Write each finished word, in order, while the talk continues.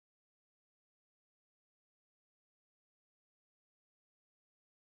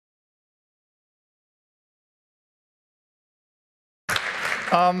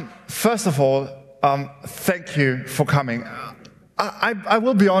First of all, thank you for coming. I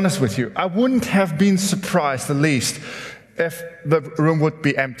will be honest with you. I wouldn't have been surprised, the least, if the room would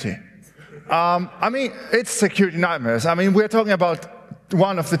be empty. I mean, it's security nightmares. I mean, we're talking about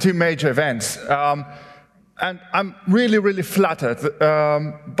one of the two major events. And I'm really, really flattered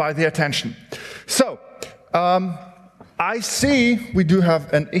by the attention. So, I see we do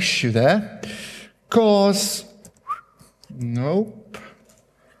have an issue there, because, nope.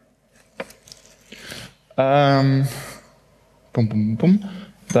 Boom, boom, boom.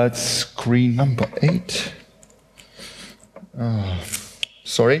 That's screen number 8.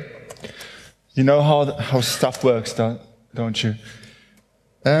 Sorry. You know how stuff works, don't you?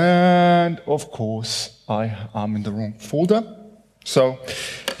 And of course, I am in the wrong folder. So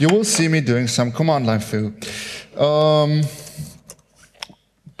you will see me doing some command line foo.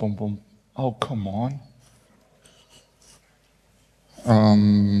 Boom, boom. Oh, come on.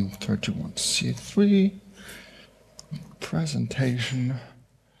 31C3. Presentation.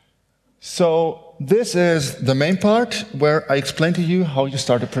 So this is the main part where I explain to you how you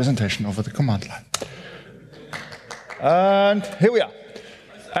start a presentation over the command line. And here we are.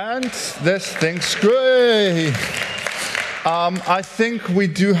 And this thing's great. I think we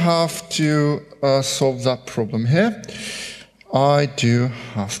do have to solve that problem here. I do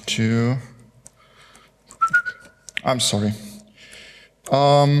have to... I'm sorry.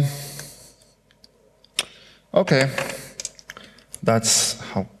 Okay. That's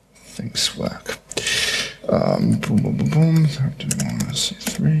how things work. Boom, boom, boom, boom.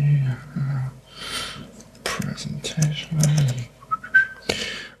 31C3. Presentation.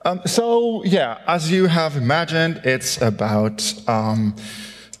 So, yeah, as you have imagined, it's about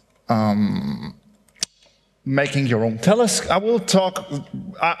making your own telescope.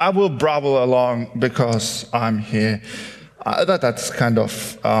 I will babble along because I'm here. That's kind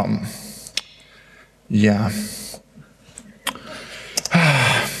of, yeah.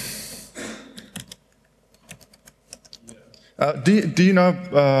 Do you know,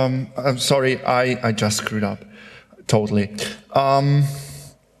 I'm sorry, I just screwed up, totally.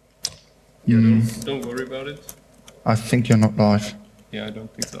 Yeah, don't worry about it. I think you're not live. Yeah, I don't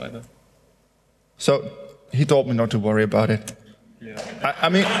think so either. So, he told me not to worry about it. Yeah. I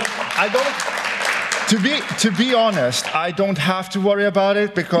mean, I don't, to be honest, I don't have to worry about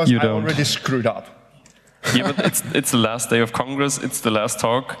it because I already screwed up. Yeah, but it's the last day of Congress, it's the last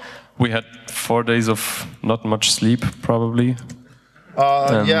talk. We had 4 days of not much sleep, probably.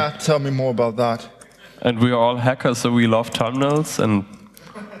 Yeah, tell me more about that. And we are all hackers, so we love terminals, and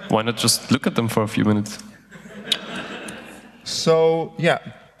why not just look at them for a few minutes? So, yeah.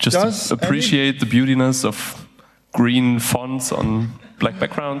 Just to appreciate the beautiness of green fonts on black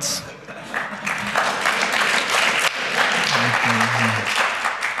backgrounds.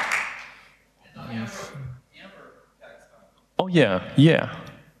 Oh yeah, yeah.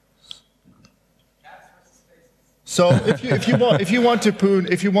 So if you want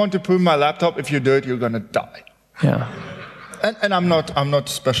to prune my laptop, if you do it, you're gonna die. Yeah. And I'm not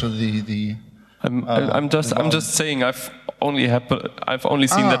especially I'm just saying I've only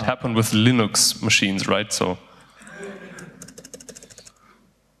seen that happen with Linux machines, right? So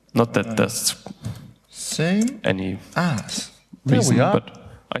not that that's same any there reason, we are. but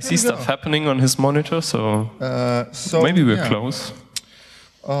I see stuff happening on his monitor, so maybe we're close.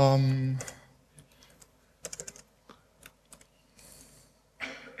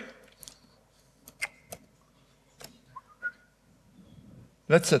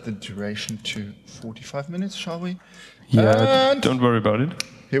 Let's set the duration to 45 minutes, shall we? Yeah, don't worry about it.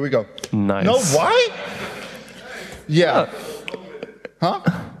 Here we go. Nice. No, why? Yeah. Huh?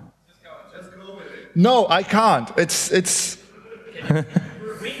 No, I can't. It's.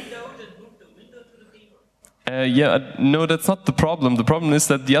 Yeah, no, that's not the problem. The problem is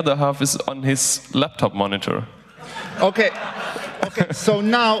that the other half is on his laptop monitor. Okay. Okay. So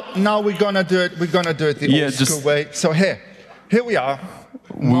now we're gonna do it. We're gonna do it the old school way. So here we are.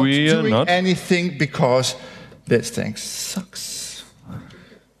 Not doing anything because this thing sucks.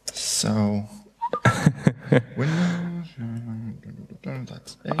 So.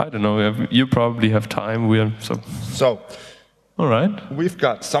 I don't know. You probably have time. So. All right. We've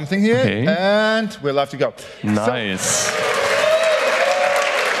got something here, and we'll have to go. Nice. So,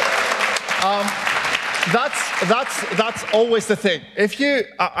 that's always the thing. If you,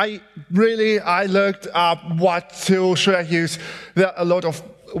 I looked up what tool should I use. There are a lot of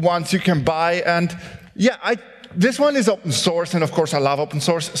ones you can buy, and yeah, this one is open source, and of course I love open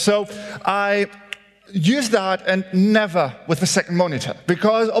source. So I use that, and never with a second monitor,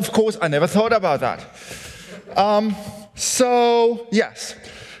 because of course I never thought about that. So, yes,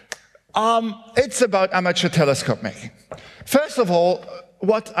 it's about amateur telescope making. First of all,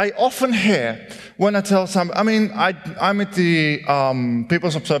 what I often hear when I tell some, I'm at the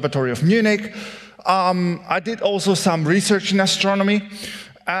People's Observatory of Munich. I did also some research in astronomy,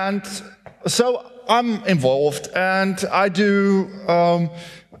 and so I'm involved, and I do,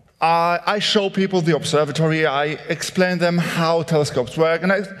 I show people the observatory, I explain them how telescopes work,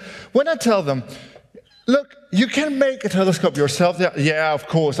 and when I tell them, look, you can make a telescope yourself. Yeah, of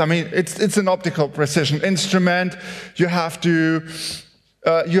course. I mean, it's an optical precision instrument. You have to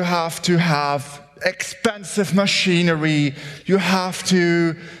have expensive machinery. You have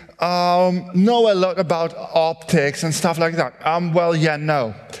to know a lot about optics and stuff like that. Well, yeah,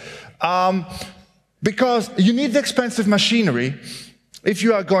 no. Because you need the expensive machinery if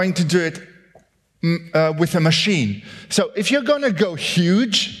you are going to do it with a machine. So if you're going to go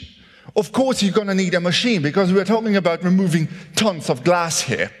huge, of course you're going to need a machine, because we're talking about removing tons of glass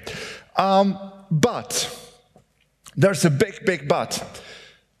here. But there's a big, big but.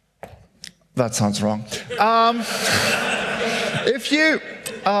 That sounds wrong. If you're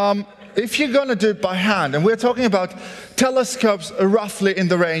going to do it by hand, and we're talking about telescopes roughly in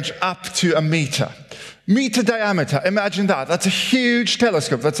the range up to a meter diameter, imagine that. That's a huge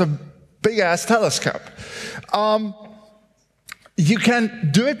telescope. That's a big-ass telescope. You can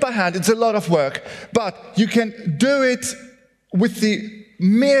do it by hand. It's a lot of work, but you can do it with the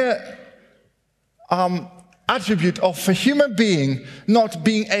mere attribute of a human being not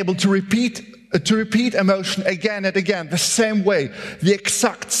being able to repeat emotion again and again, the same way, the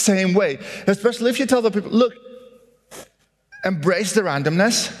exact same way. Especially if you tell the people, look, embrace the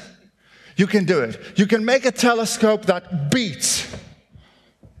randomness, you can do it. You can make a telescope that beats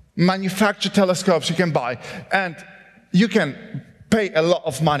manufactured telescopes you can buy, and you can pay a lot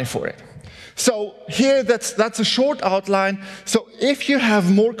of money for it. So here, that's a short outline. So if you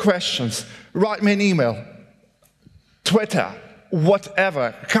have more questions, write me an email, Twitter,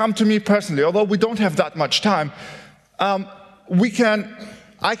 whatever. Come to me personally. Although we don't have that much time,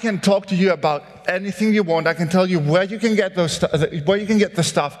 I can talk to you about anything you want. I can tell you where you can get the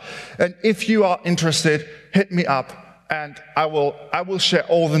stuff. And if you are interested, hit me up, and I will share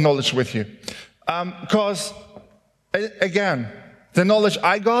all the knowledge with you. Because again, the knowledge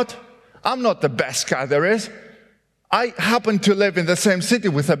I got, I'm not the best guy there is. I happen to live in the same city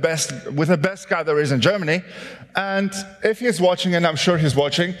with the best guy there is in Germany. And if he's watching, and I'm sure he's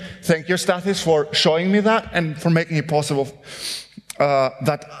watching, thank you, Stathis, for showing me that and for making it possible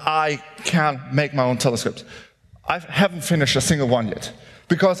that I can make my own telescopes. I haven't finished a single one yet,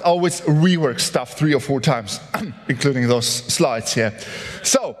 because I always rework stuff 3 or 4 times, including those slides here.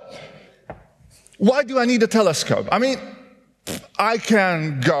 So, why do I need a telescope? I mean, I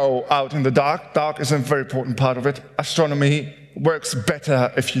can go out in the dark. Dark is a very important part of it. Astronomy works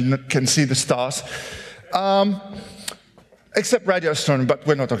better if you can see the stars. Except radio astronomy, but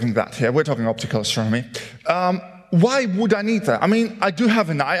we're not talking that here. We're talking optical astronomy. Why would I need that? I mean, I do have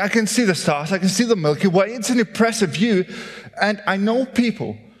an eye. I can see the stars. I can see the Milky Way. It's an impressive view. And I know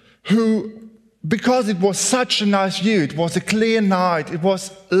people who, because it was such a nice view, it was a clear night, it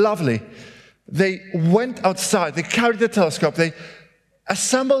was lovely, they went outside, they carried the telescope, they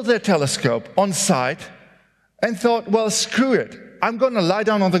assembled their telescope on site and thought, well, screw it. I'm going to lie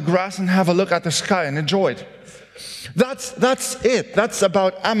down on the grass and have a look at the sky and enjoy it. That's it. That's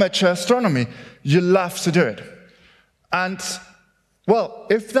about amateur astronomy. You love to do it. And, well,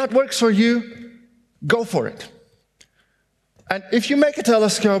 if that works for you, go for it. And if you make a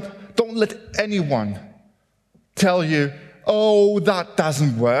telescope, don't let anyone tell you, oh, that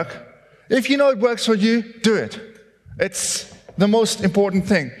doesn't work. If you know it works for you, do it. It's the most important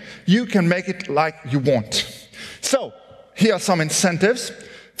thing. You can make it like you want. So, here are some incentives.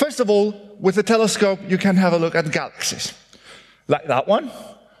 First of all, with a telescope, you can have a look at galaxies. Like that one.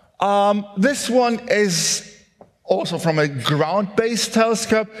 This one is also from a ground-based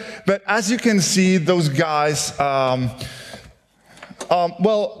telescope, but as you can see, those guys, well,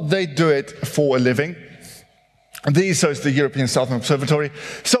 they do it for a living. The ESO is the European Southern Observatory.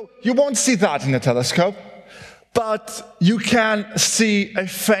 So you won't see that in a telescope, but you can see a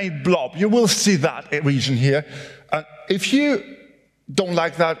faint blob. You will see that region here. If you don't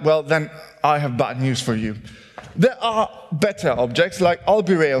like that, well, then I have bad news for you. There are better objects, like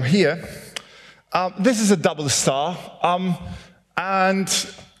Albireo here. This is a double star, and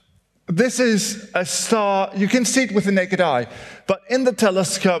this is a star. You can see it with the naked eye, but in the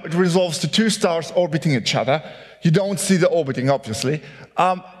telescope, it resolves to 2 stars orbiting each other. You don't see the orbiting, obviously.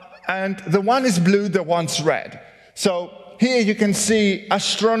 And the one is blue, the one's red. So here you can see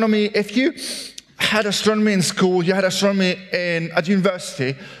astronomy. If you had astronomy in school, you had astronomy at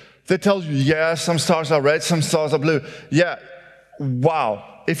university, they tell you, yeah, some stars are red, some stars are blue. Yeah,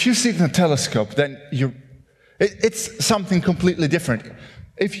 wow. If you see it in a telescope, then it's something completely different.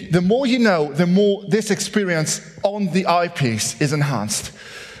 The more you know, the more this experience on the eyepiece is enhanced.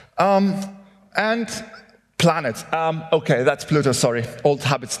 And planets. Okay, that's Pluto, sorry. Old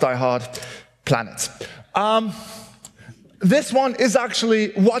habits die hard. Planets. This one is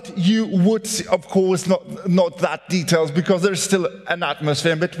actually what you would see, of course, not that details, because there's still an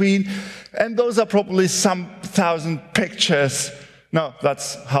atmosphere in between, and those are probably some 1,000 pictures. No,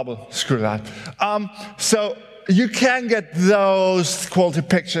 that's Hubble, screw that. So you can get those quality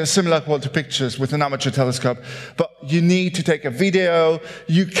pictures, similar quality pictures with an amateur telescope, but you need to take a video,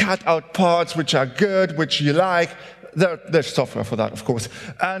 you cut out parts which are good, which you like. There's software for that, of course.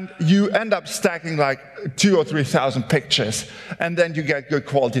 And you end up stacking like 2,000 or 3,000 pictures, and then you get good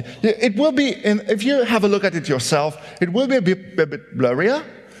quality. It will be, if you have a look at it yourself, it will be a bit blurrier,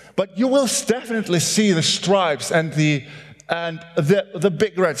 but you will definitely see the stripes and the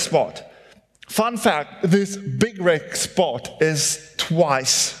big red spot. Fun fact, this big red spot is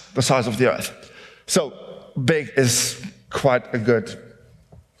twice the size of the Earth. So big is quite a good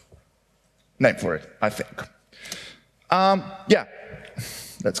name for it, I think. Yeah,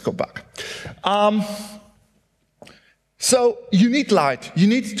 let's go back. So you need light. You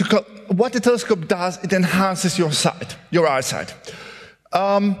need to. What the telescope does, it enhances your sight, your eyesight.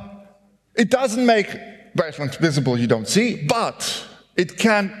 It doesn't make wavelengths visible you don't see, but it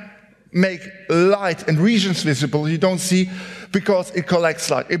can make light and regions visible you don't see because it collects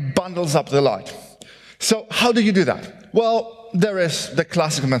light. It bundles up the light. So how do you do that? Well, there is the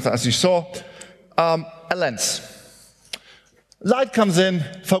classical method, as you saw, a lens. Light comes in,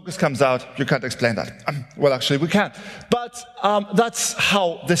 focus comes out. You can't explain that. Well, actually, we can. But that's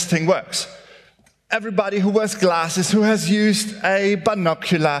how this thing works. Everybody who wears glasses, who has used a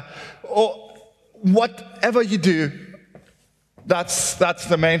binocular, or whatever you do, that's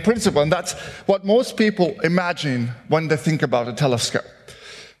the main principle. And that's what most people imagine when they think about a telescope.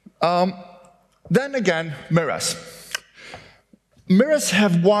 Then again, mirrors. Mirrors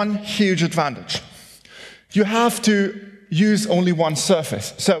have one huge advantage. You have to use only one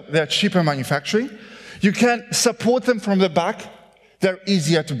surface. So they're cheaper manufacturing. You can support them from the back. They're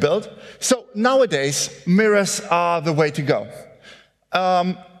easier to build. So nowadays, mirrors are the way to go.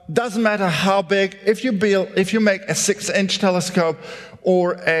 Doesn't matter how big. If you make a 6-inch telescope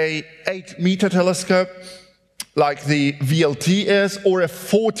or a 8-meter telescope, like the VLT is, or a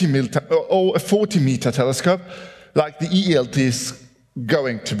 40-meter telescope, like the ELT is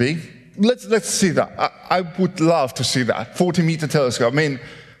going to be. Let's see that. I would love to see that 40-meter telescope. I mean,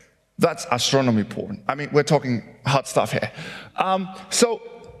 that's astronomy porn. I mean, we're talking hot stuff here.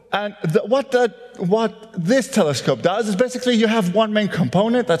 What this telescope does is basically you have one main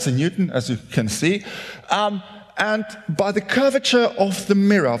component, that's a Newton, as you can see, and by the curvature of the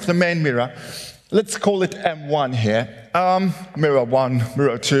mirror, of the main mirror, let's call it M1 here. Mirror 1,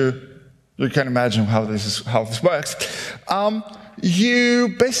 mirror 2. You can imagine how this works.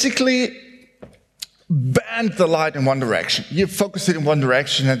 You basically bend the light in one direction. You focus it in one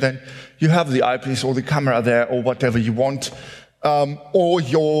direction, and then you have the eyepiece or the camera there, or whatever you want, or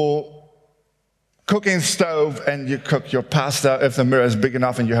your cooking stove, and you cook your pasta if the mirror is big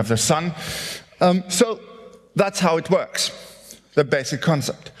enough and you have the sun. So that's how it works, the basic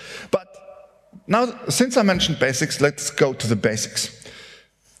concept. But now, since I mentioned basics, let's go to the basics.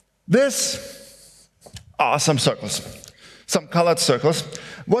 These are some circles. Some colored circles.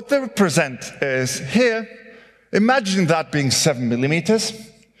 What they represent is here, imagine that being 7 millimeters.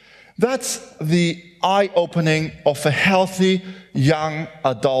 That's the eye opening of a healthy young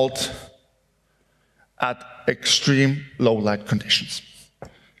adult at extreme low light conditions.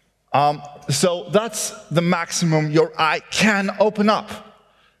 So that's the maximum your eye can open up.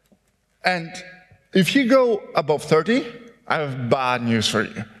 And if you go above 30, I have bad news for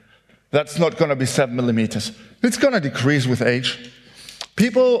you. That's not going to be 7 millimeters. It's going to decrease with age.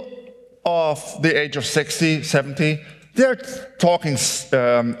 People of the age of 60, 70, they're talking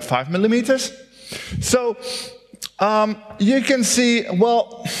 5 millimeters. So you can see,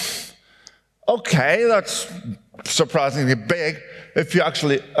 well, okay, that's surprisingly big. If you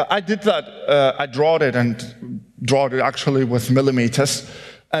actually, I did that, I drawed it actually with millimeters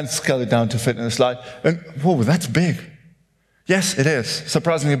and scaled it down to fit in the slide. And whoa, that's big. Yes, it is,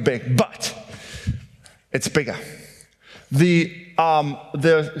 surprisingly big, but it's bigger. The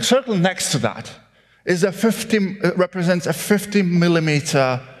circle next to that is represents a 50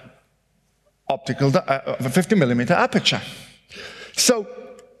 millimeter optical, 50 millimeter aperture. So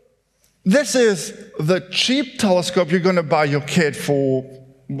This is the cheap telescope you're going to buy your kid for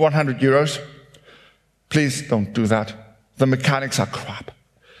 100 euros. Please don't do that. The mechanics are crap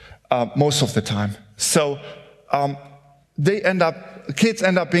most of the time. So kids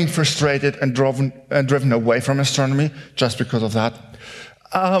end up being frustrated and driven away from astronomy just because of that.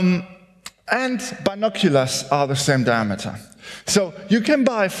 And binoculars are the same diameter. So you can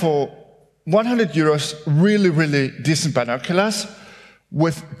buy for 100 euros really, really decent binoculars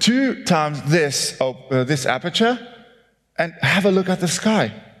with 2 times this aperture and have a look at the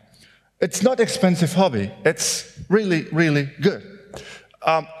sky. It's not expensive hobby. It's really, really good.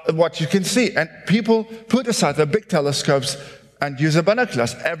 What you can see, and people put aside their big telescopes and use the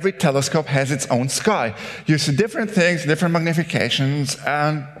binoculars. Every telescope has its own sky. You see different things, different magnifications,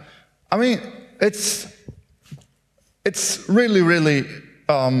 and I mean, it's really, really.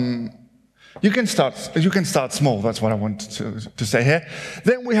 You can start small. That's what I want to say here.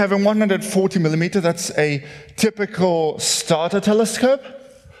 Then we have a 140 millimeter. That's a typical starter telescope,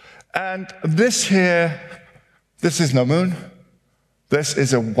 and this here, this is no moon. This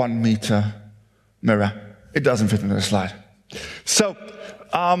is a 1 meter mirror. It doesn't fit into the slide. So,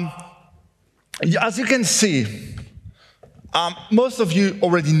 as you can see, most of you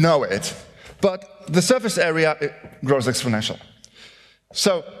already know it, but the surface area grows exponential.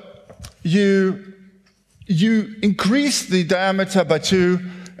 So, you increase the diameter by 2,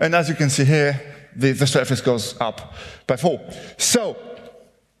 and as you can see here, the surface goes up by 4. So,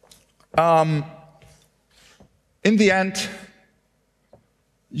 in the end,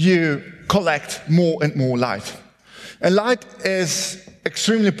 you collect more and more light. And light is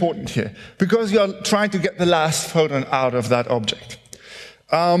extremely important here, because you're trying to get the last photon out of that object,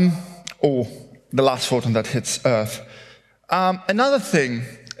 or the last photon that hits Earth. Another thing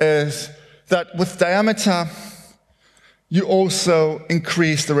is that with diameter, you also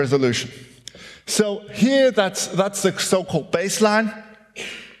increase the resolution. So here, that's the so-called baseline.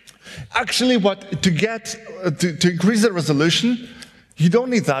 Actually, to increase the resolution, you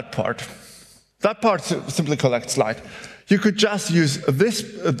don't need that part. That part simply collects light. You could just use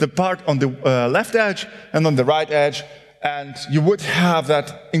the part on the left edge and on the right edge, and you would have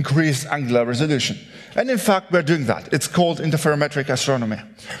that increased angular resolution. And in fact, we're doing that. It's called interferometric astronomy.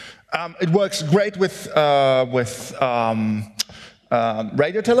 It works great with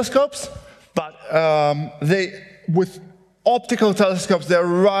radio telescopes, but with optical telescopes, they're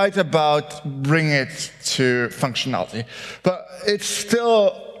right about bringing it to functionality. But it's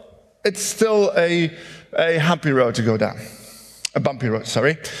still a bumpy road to go down. A bumpy road,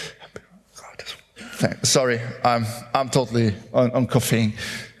 sorry. Sorry, I'm totally on caffeine.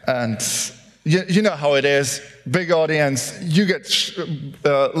 And you know how it is. Big audience, you get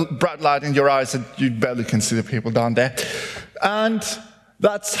bright light in your eyes and you barely can see the people down there. And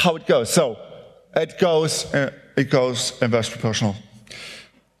that's how it goes. So it goes inverse proportional.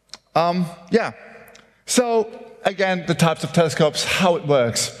 Yeah. So again, the types of telescopes, how it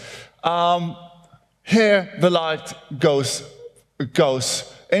works. Here, the light goes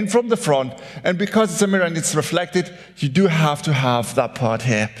in from the front, and because it's a mirror and it's reflected, you do have to have that part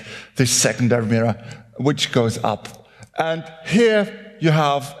here, this secondary mirror, which goes up. And here you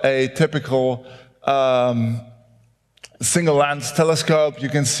have a typical single lens telescope. You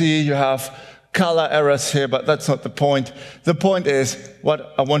can see you have color errors here, but that's not the point. The point is,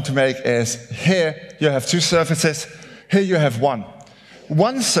 what I want to make is, here you have 2 surfaces, here you have 1.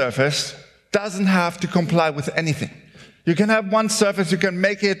 One surface doesn't have to comply with anything. You can have 1 surface, you can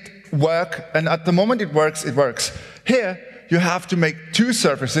make it work, and at the moment it works, it works. Here, you have to make 2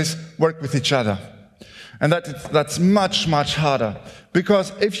 surfaces work with each other. And that's much, much harder.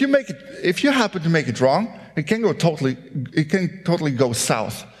 Because if you happen to make it wrong, it can totally go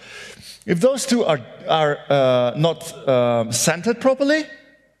south. If those 2 are not centered properly,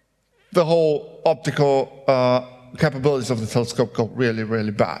 the whole optical capabilities of the telescope go really,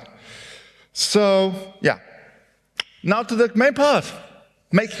 really bad. So, yeah. Now to the main part,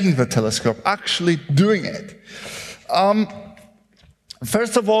 making the telescope, actually doing it.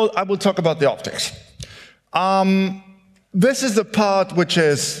 First of all, I will talk about the optics. This is the part which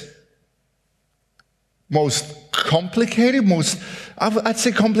is most complicated, I'd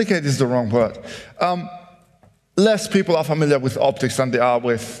say complicated is the wrong word. Less people are familiar with optics than they are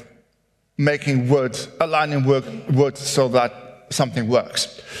with making wood, aligning wood so that something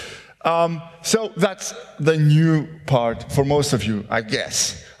works. So that's the new part for most of you, I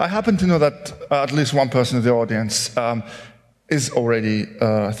guess. I happen to know that at least one person in the audience is already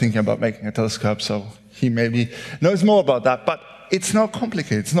thinking about making a telescope, so he maybe knows more about that. But it's not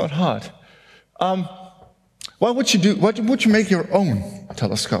complicated, it's not hard. What would you do? What would you make your own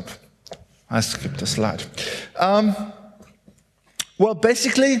telescope? I skipped a slide. Well,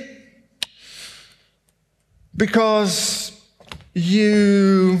 basically, because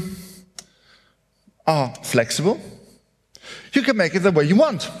you are flexible, you can make it the way you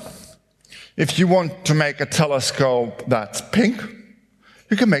want. If you want to make a telescope that's pink,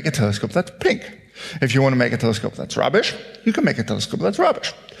 you can make a telescope that's pink. If you want to make a telescope that's rubbish, you can make a telescope that's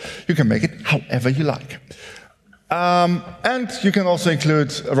rubbish. You can make it however you like. And you can also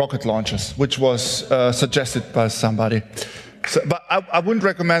include rocket launchers, which was suggested by somebody. But I wouldn't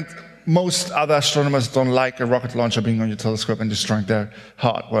recommend. Most other astronomers don't like a rocket launcher being on your telescope and destroying their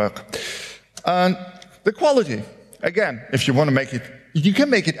hard work. And the quality, again, if you want to make it, you can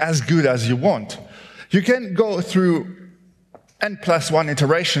make it as good as you want. You can go through n+1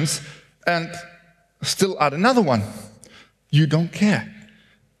 iterations and still add another one. You don't care.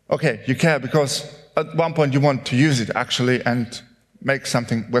 Okay, you care because at one point you want to use it actually and make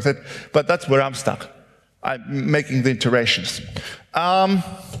something with it, but that's where I'm stuck. I'm making the iterations.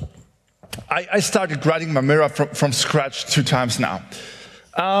 I started grading my mirror from scratch 2 times now.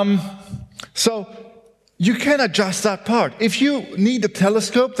 So you can adjust that part. If you need a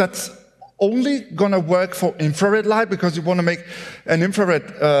telescope that's only going to work for infrared light because you want to make an infrared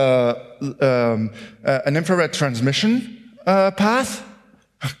transmission path,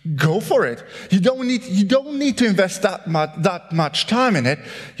 go for it. You don't need to invest that much time in it.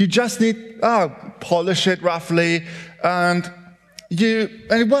 You just need polish it roughly, and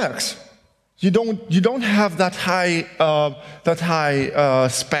it works. You don't have that high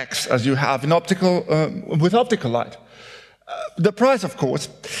specs as you have in with optical light. The price, of course.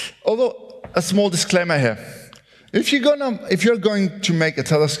 Although a small disclaimer here: if you're going to make a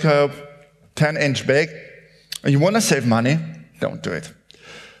telescope 10-inch big and you want to save money, don't do it.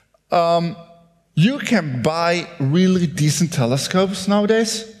 You can buy really decent telescopes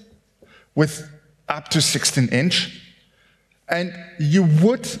nowadays with up to 16-inch, and you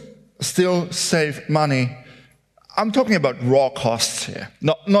would still save money. I'm talking about raw costs here,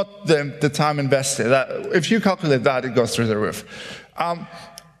 not the time invested. If you calculate that, it goes through the roof.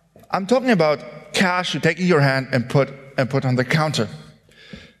 I'm talking about cash you take in your hand and put on the counter.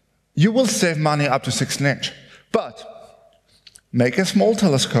 You will save money up to 16-inch, but make a small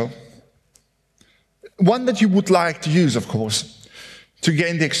telescope, one that you would like to use, of course, to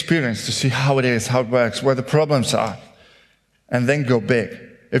gain the experience, to see how it is, how it works, where the problems are, and then go big.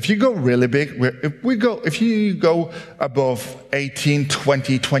 If you go really big, if you go above 18,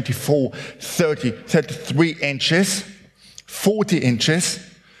 20, 24, 30, 33 inches, 40 inches,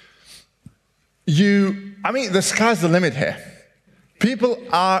 the sky's the limit here. People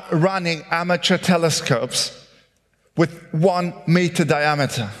are running amateur telescopes with 1 meter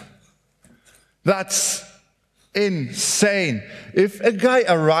diameter. That's insane. If a guy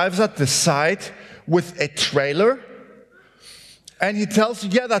arrives at the site with a trailer, and he tells you,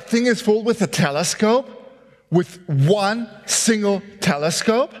 yeah, that thing is full with a telescope, with 1 single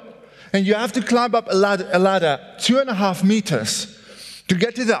telescope, and you have to climb up a ladder 2.5 meters to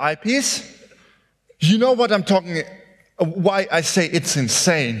get to the eyepiece. You know what I'm talking, why I say it's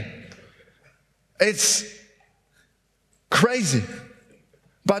insane. It's crazy.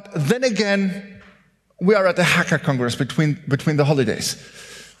 But then again, we are at the Hacker Congress between the holidays.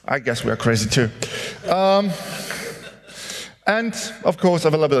 I guess we are crazy too. And, of course,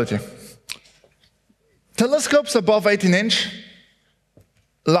 availability. Telescopes above 18-inch,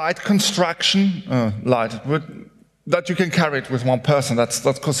 light construction, that you can carry it with 1 person, that's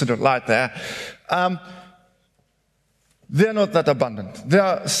considered light there. They're not that abundant. There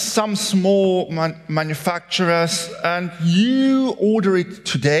are some small manufacturers, and you order it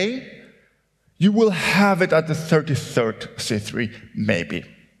today, you will have it at the 33rd C3, maybe.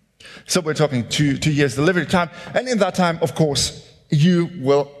 So we're talking 2 years delivery time, and in that time, of course, you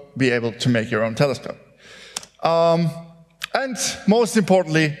will be able to make your own telescope. And most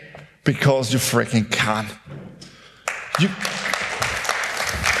importantly, because you freaking can.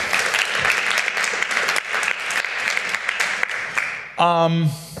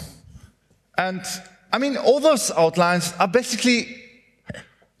 And I mean, all those outlines are basically,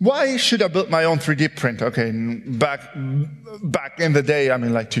 why should I build my own 3D printer? Okay, back in the day, I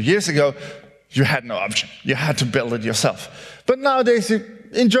mean, like 2 years ago, you had no option. You had to build it yourself. But nowadays,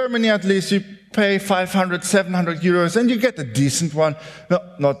 in Germany at least, you pay 500, 700 euros, and you get a decent one. No,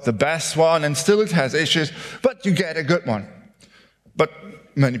 not the best one, and still it has issues, but you get a good one. But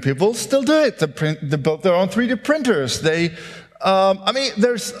many people still do it. They build their own 3D printers. I mean,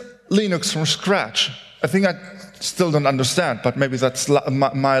 there's Linux from scratch. I think I still don't understand, but maybe that's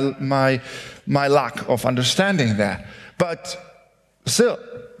my lack of understanding there. But still,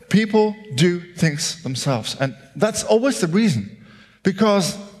 people do things themselves. And that's always the reason.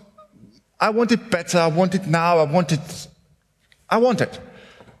 Because I want it better, I want it now, I want it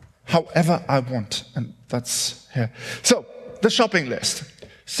however I want. And that's here. So, the shopping list.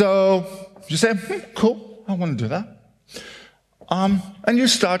 So, you say, cool, I want to do that. And you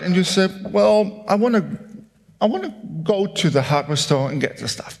start and you say, well, I want to go to the hardware store and get the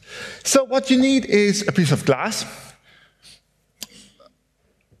stuff. So what you need is a piece of glass.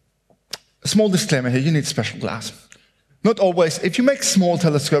 A small disclaimer here, you need special glass. Not always. If you make small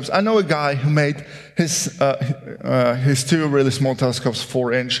telescopes, I know a guy who made his 2 really small telescopes,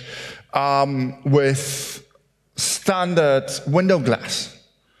 4-inch, with standard window glass,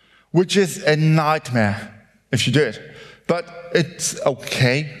 which is a nightmare if you do it. But it's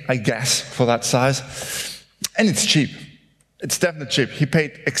okay, I guess, for that size. And it's cheap. It's definitely cheap. He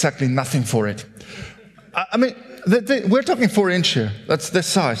paid exactly nothing for it. I mean, we're talking 4-inch here. That's this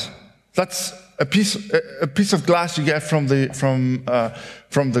size. That's a piece of glass you get from the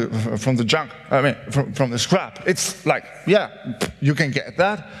junk. I mean, from the scrap. It's like, yeah, you can get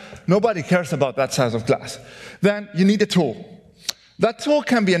that. Nobody cares about that size of glass. Then you need a tool. That tool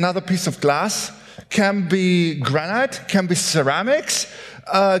can be another piece of glass, can be granite, can be ceramics,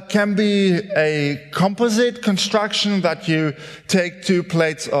 can be a composite construction that you take 2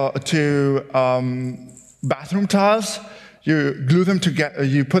 plates or 2 bathroom tiles, you glue them together,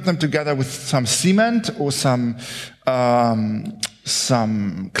 you put them together with some cement or some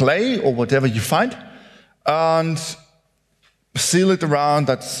clay or whatever you find, and seal it around.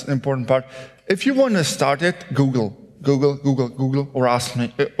 That's an important part. If you want to start it, Google, or ask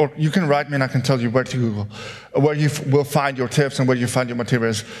me, or you can write me and I can tell you where to Google, where you will find your tips and where you find your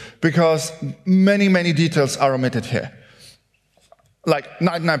materials, because many, many details are omitted here. Like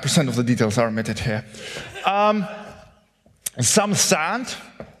 99% of the details are omitted here. Some sand,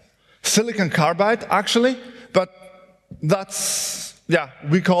 silicon carbide actually, but that's, yeah,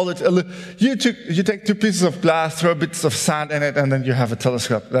 we call it, you take 2 pieces of glass, throw bits of sand in it, and then you have a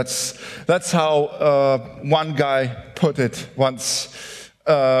telescope. That's how one guy put it once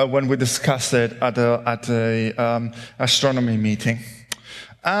when we discussed it at a astronomy meeting.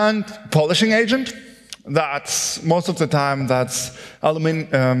 And polishing agent, that's most of the time that's not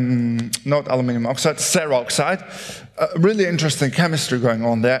aluminum oxide, ceroxide. Really interesting chemistry going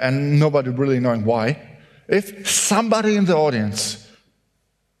on there, and nobody really knowing why. If somebody in the audience,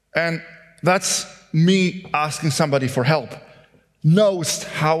 and that's me asking somebody for help, knows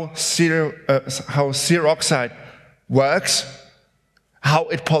how ceroxide works, how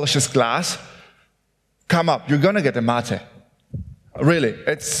it polishes glass, come up, you're gonna get a mate. Really,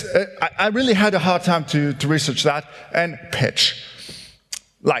 I really had a hard time to research that. And pitch,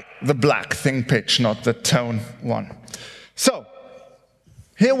 like the black thing pitch, not the tone one. So,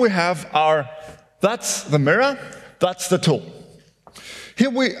 here we have that's the mirror, that's the tool.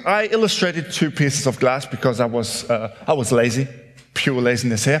 Here I illustrated 2 pieces of glass because I was lazy, pure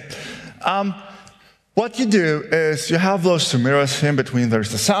laziness here. What you do is you have those 2 mirrors. Here in between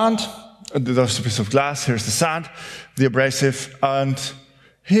there's the sand, there's a piece of glass, here's the sand, the abrasive, and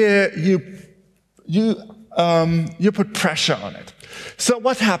here you put pressure on it. So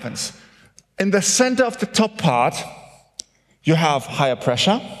what happens? In the center of the top part, you have higher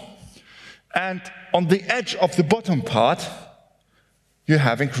pressure, and on the edge of the bottom part, you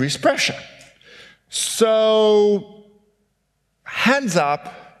have increased pressure. So, hands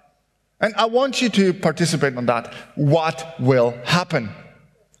up, and I want you to participate on that. What will happen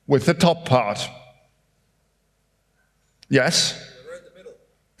with the top part? Yes? You wrote the middle.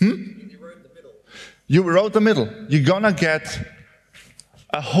 You wrote the middle. You wrote the middle. You're gonna get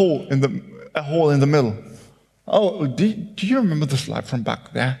a hole in the middle. Oh, do you remember the slide from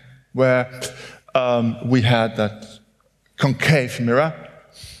back there where we had that concave mirror?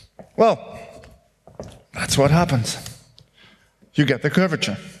 Well, that's what happens. You get the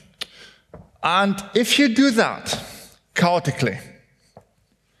curvature. And if you do that chaotically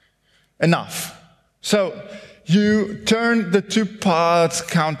enough, so you turn the 2 parts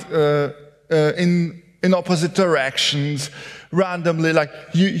in opposite directions randomly, like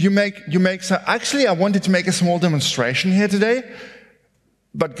you make some. Actually, I wanted to make a small demonstration here today,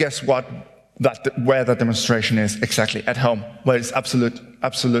 but guess what? Where that demonstration is exactly at home, where it's absolute,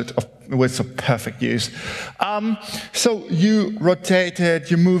 with a perfect use. So you rotate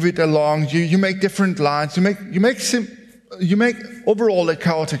it, you move it along, you make different lines, you make overall a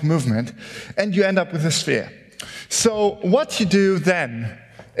chaotic movement, and you end up with a sphere. So what you do then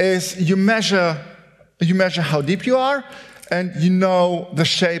is you measure how deep you are, and you know the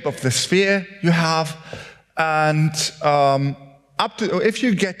shape of the sphere you have, and if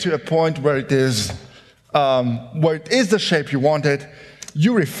you get to a point where it is the shape you wanted,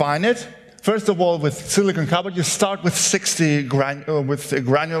 you refine it. First of all, with silicon carbide, you start with with a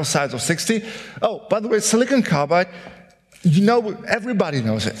granule size of 60. Oh, by the way, silicon carbide, everybody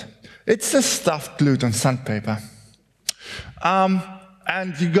knows it. It's the stuff glued on sandpaper.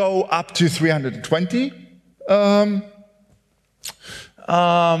 And you go up to 320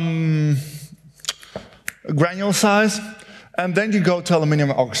 granule size, and then you go to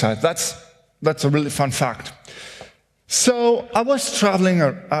aluminum oxide. That's a really fun fact. So I was traveling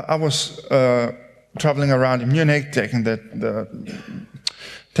around in Munich, taking the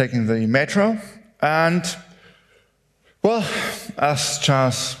metro, and well, as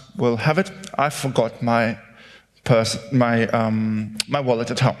chance will have it, I forgot my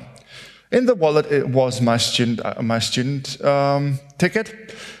wallet at home. In the wallet, it was my student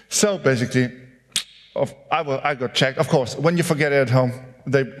ticket. So basically, I got checked. Of course, when you forget it at home,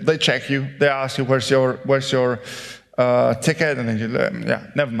 they check you. They ask you where's your ticket, and then you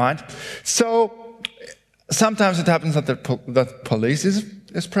never mind. So sometimes it happens that the police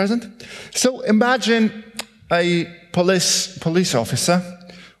is present. So imagine a police officer.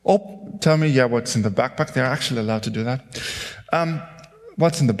 Oh, tell me, what's in the backpack? They're actually allowed to do that.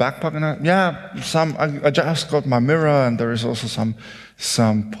 What's in the backpack? And I just got my mirror, and there is also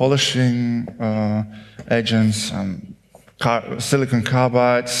some polishing agents, some silicon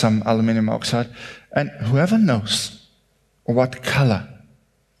carbide, some aluminum oxide, and whoever knows what color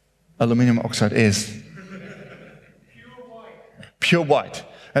aluminum oxide is. Pure white.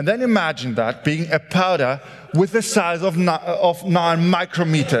 And then imagine that being a powder with the size of 9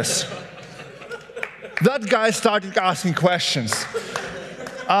 micrometers. That guy started asking questions.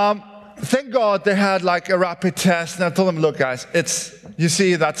 Thank God they had like a rapid test, and I told them, look guys, you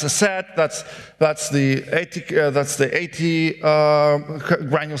see that's a set, that's the 80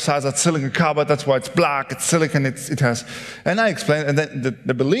 granule size, that's silicon carbide, that's why it's black, it's silicon, it has, and I explained, and then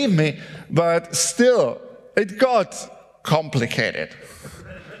they believed me, but still, it got complicated.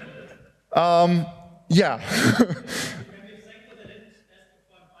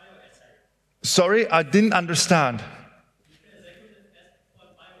 Sorry, I didn't understand.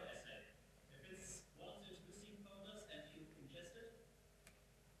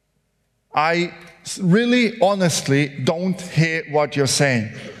 I really, honestly don't hear what you're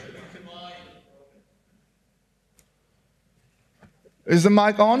saying. Is the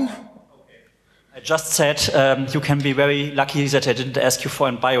mic on? I just said you can be very lucky that I didn't ask you for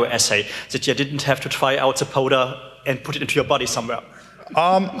a bioassay, that you didn't have to try out the powder and put it into your body somewhere.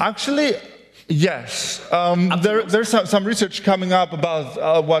 Actually, yes. There's some research coming up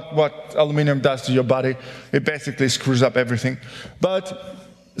about what aluminum does to your body. It basically screws up everything. But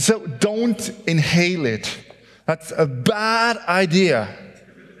so don't inhale it. That's a bad idea.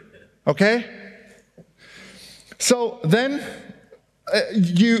 Okay? So then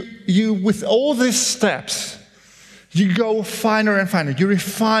you with all these steps, you go finer and finer. You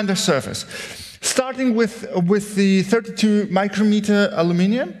refine the surface. Starting with the 32 micrometer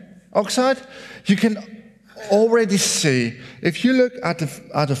aluminum oxide, you can already see, if you look at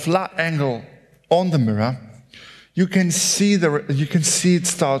a flat angle on the mirror, you can see it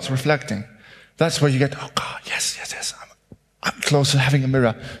starts reflecting. That's where you get, oh God, yes, I'm close to having a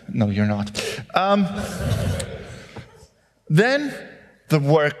mirror. No, you're not. Then the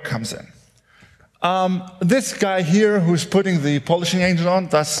work comes in. This guy here who's putting the polishing agent on,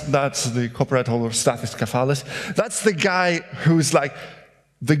 that's the copyright holder Stathis Kafalis. That's the guy who's like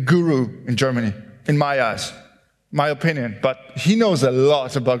the guru in Germany, in my eyes, my opinion. But he knows a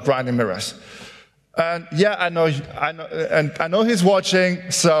lot about grinding mirrors. And yeah, I know he's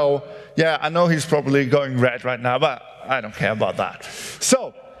watching, so yeah, I know he's probably going red right now, but I don't care about that.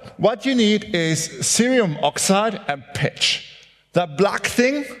 So what you need is cerium oxide and pitch. That black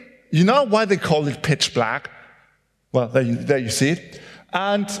thing, you know why they call it pitch black? Well, there you see it.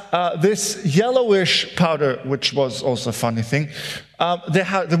 And this yellowish powder, which was also a funny thing, they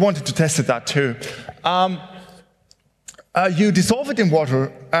wanted to test that too. You dissolve it in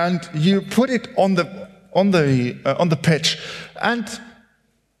water and you put it on the pitch, and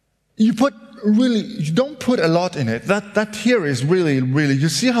you don't put a lot in it. That here is really, you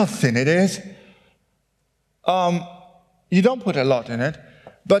see how thin it is? You don't put a lot in it,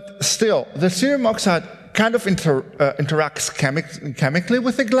 but still, the cerium oxide kind of interacts chemically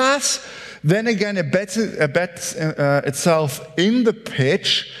with the glass. Then again, it bets itself in the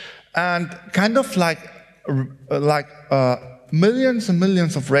pitch, and kind of like millions and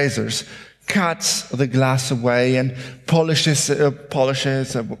millions of razors cuts the glass away and polishes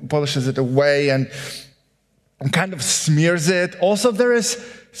it away, and and kind of smears it. Also, there is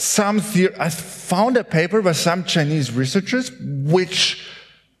some theory. I found a paper by some Chinese researchers, which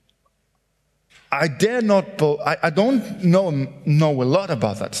I dare not. I don't know a lot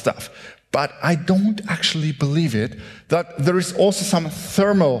about that stuff, but I don't actually believe it. That there is also some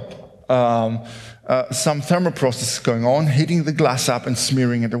thermal processes going on, heating the glass up and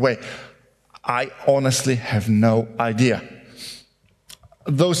smearing it away. I honestly have no idea.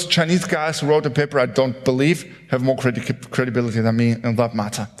 Those Chinese guys who wrote the paper, I don't believe, have more credibility than me in that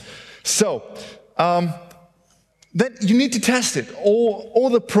matter. So, then you need to test it. All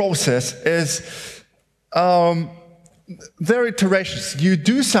the process is, there are iterations. You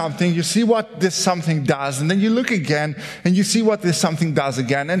do something, you see what this something does, and then you look again, and you see what this something does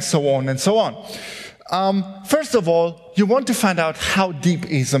again, and so on and so on. First of all, you want to find out how deep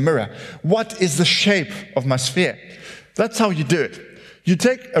is the mirror. What is the shape of my sphere? That's how you do it. You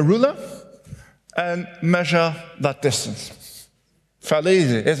take a ruler and measure that distance. Fairly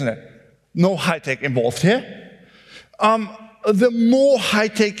easy, isn't it? No high-tech involved here. The more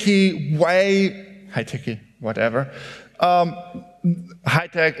high-techy way, high-techy, whatever,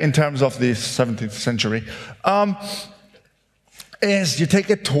 high-tech in terms of the 17th century, is you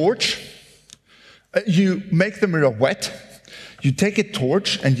take a torch, you make the mirror wet, you take a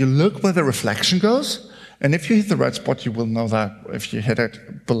torch and you look where the reflection goes. And if you hit the right spot, you will know that. If you hit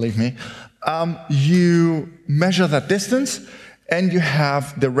it, believe me. You measure that distance, and you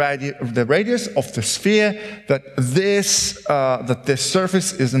have the radius of the sphere that this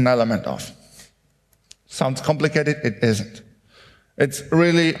surface is an element of. Sounds complicated? It isn't. It's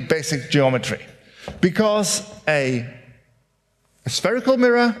really basic geometry. Because a spherical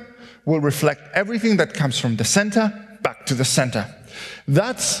mirror will reflect everything that comes from the center back to the center.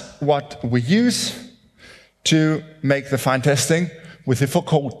 That's what we use to make the fine testing with the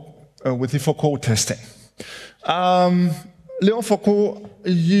Foucault testing. Léon Foucault,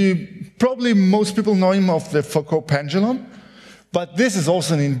 most people know him of the Foucault pendulum, but this is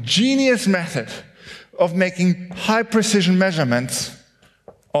also an ingenious method of making high precision measurements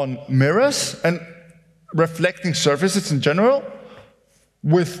on mirrors and reflecting surfaces in general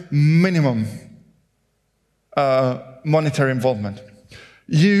with minimum monetary involvement.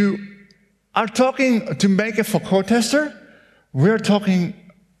 You are talking to make a Foucault tester. We're talking,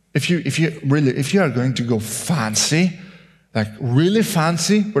 if you are going to go fancy, like really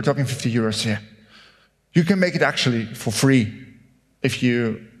fancy, we're talking 50 euros here. You can make it actually for free if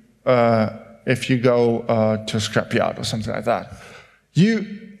you go to a scrapyard or something like that. You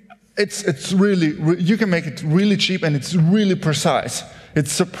can make it really cheap, and it's really precise.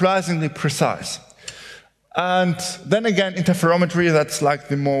 It's surprisingly precise. And then again, interferometry, that's like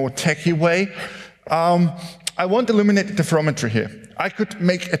the more techie way. I won't illuminate interferometry here. I could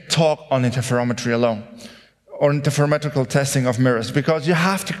make a talk on interferometry alone, or interferometrical testing of mirrors, because you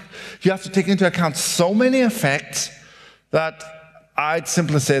have to take into account so many effects that I'd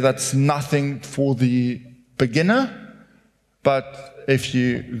simply say that's nothing for the beginner. But if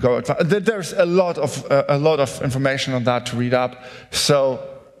you go, there's a lot of information on that to read up. So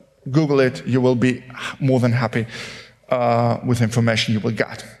Google it. You will be more than happy with information you will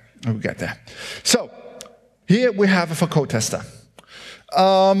get. We will get there. So here we have a Foucault tester.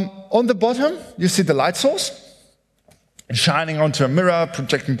 On the bottom, you see the light source shining onto a mirror,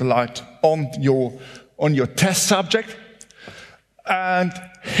 projecting the light on your test subject. And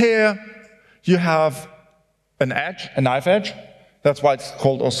here you have an edge, a knife edge. That's why it's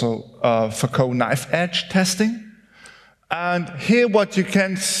called also Foucault knife edge testing. And here what you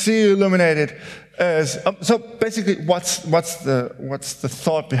can see illuminated is, so basically what's the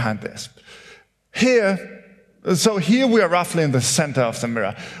thought behind this? Here we are roughly in the center of the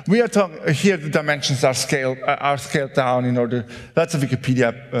mirror. We are talking, here the dimensions are scaled down in order, that's a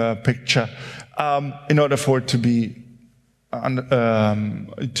Wikipedia picture, in order for it to be,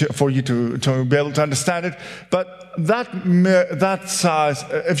 for you to be able to understand it. But that size,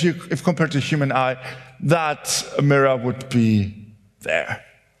 if compared to a human eye, that mirror would be there.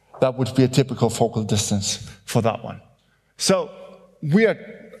 That would be a typical focal distance for that one. So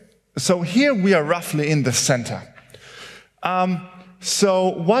here we are roughly in the center. So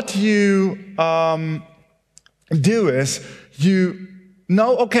what you do is you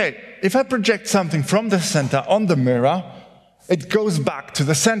know, okay, if I project something from the center on the mirror, it goes back to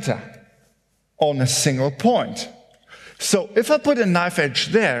the center on a single point. So if I put a knife edge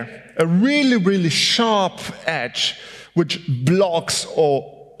there, a really, really sharp edge, which blocks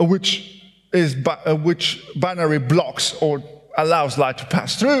which binary blocks or allows light to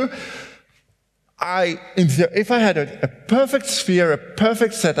pass through, if I had a perfect sphere, a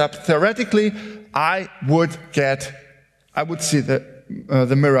perfect setup, theoretically, I would see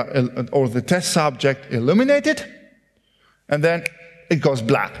the mirror or the test subject illuminated, and then it goes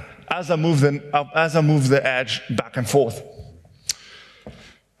black as I move the edge back and forth.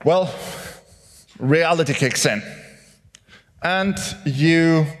 Well, reality kicks in, and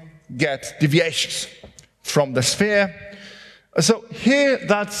you get deviations from the sphere. So here,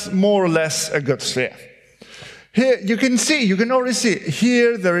 that's more or less a good sphere. Here you can already see.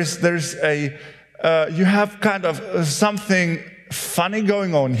 Here you have kind of something funny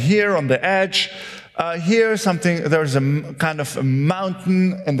going on here on the edge. Here there's a kind of a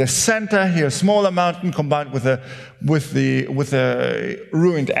mountain in the center. Here a smaller mountain combined with a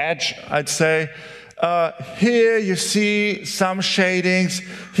ruined edge, I'd say. Here you see some shadings.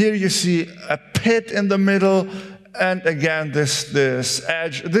 Here you see a pit in the middle, and again this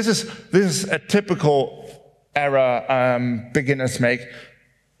edge. This is a typical error beginners make.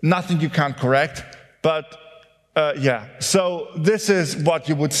 Nothing you can't correct, but yeah. So this is what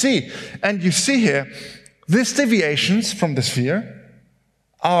you would see, and you see here these deviations from the sphere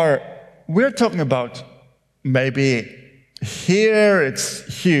we're talking about maybe here it's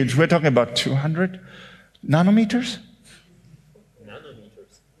huge. We're talking about 200 nanometers.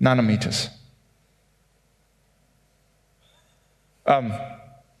 Nanometers.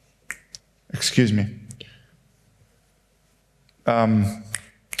 Excuse me.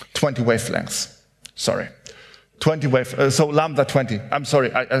 20 wavelengths. Sorry. 20 wavelengths. So lambda 20. I'm sorry.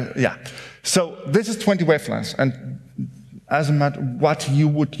 Yeah. So this is 20 wavelengths, and as a matter, what you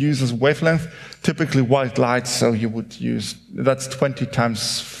would use as wavelength, typically white light. So you would use that's 20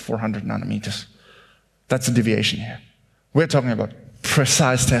 times 400 nanometers. That's a deviation here. We're talking about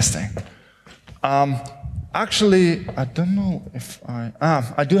precise testing. Actually, I don't know if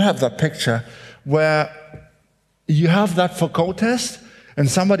I do have that picture where you have that Foucault test, and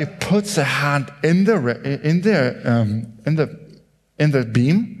somebody puts a hand in the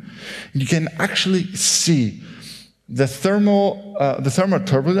beam. You can actually see the thermal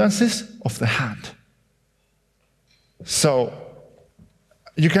turbulences of the hand. So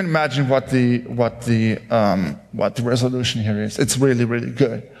you can imagine what the resolution here is. It's really, really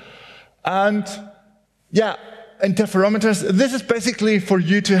good. And yeah, interferometers. This is basically for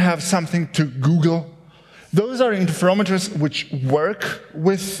you to have something to Google. Those are interferometers which work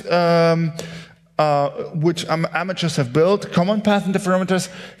with which amateurs have built. Common path interferometers.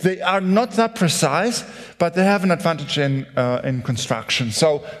 They are not that precise, but they have an advantage in construction.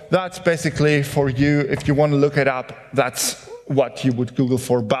 So that's basically for you. If you want to look it up, that's what you would Google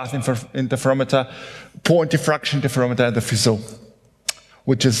for: bath interferometer, point diffraction interferometer, and the Fizeau,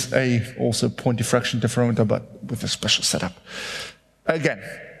 which is also point diffraction interferometer, but with a special setup. Again,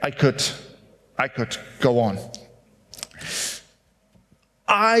 I could go on.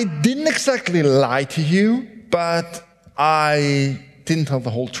 I didn't exactly lie to you, but I didn't tell the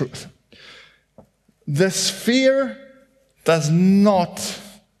whole truth. The sphere does not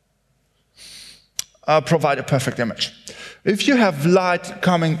provide a perfect image. If you have light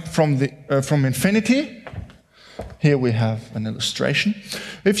coming from infinity, here we have an illustration.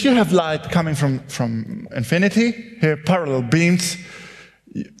 If you have light coming from infinity, here parallel beams,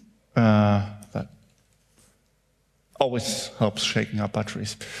 that always helps shaking up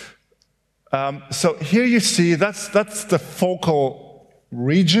batteries. So here you see that's the focal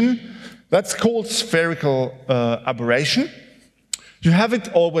region. That's called spherical aberration. You have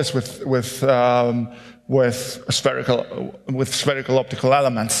it always with spherical optical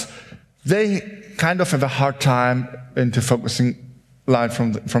elements. They kind of have a hard time into focusing light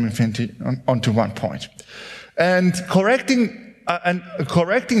from infinity onto one point. And correcting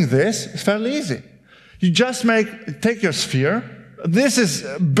this is fairly easy. You just take your sphere. This is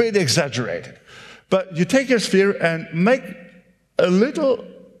a bit exaggerated, but you take your sphere and make a little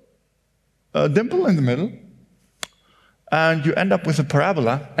dimple in the middle, and you end up with a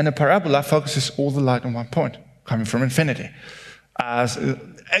parabola, and a parabola focuses all the light on one point, coming from infinity.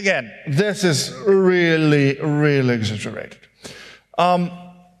 Again, this is really, really exaggerated.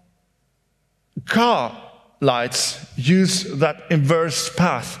 Car lights use that inverse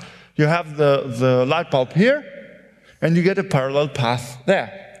path. You have the light bulb here, and you get a parallel path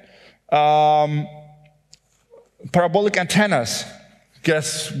there. Parabolic antennas,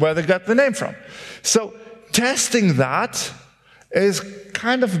 guess where they got the name from? So testing that is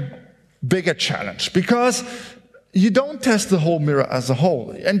kind of a bigger challenge, because you don't test the whole mirror as a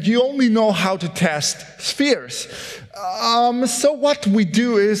whole, and you only know how to test spheres. So what we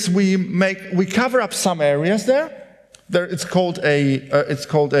do is we cover up some areas there. It's called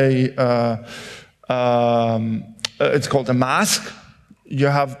a mask. You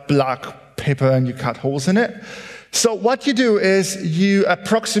have black paper and you cut holes in it. So what you do is you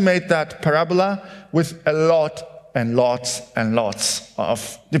approximate that parabola with a lot and lots and lots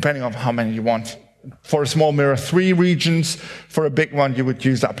of, depending on how many you want. For a small mirror, 3 regions. For a big one, you would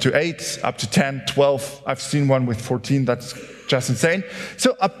use up to 8, up to 10, 12. I've seen one with 14. That's just insane.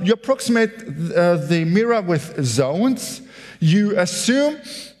 So you approximate the mirror with zones. You assume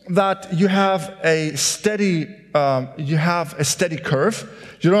that you have a steady curve.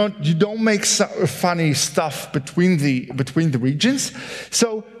 You don't make funny stuff between the regions.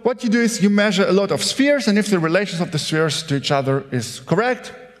 So what you do is you measure a lot of spheres, and if the relations of the spheres to each other is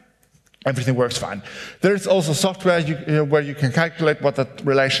correct, everything works fine. There is also software where you can calculate what that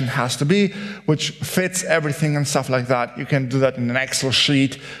relation has to be, which fits everything and stuff like that. You can do that in an Excel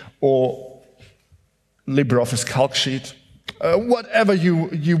sheet or LibreOffice calc sheet. Whatever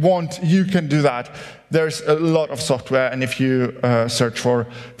you want, you can do that. There's a lot of software, and if you search for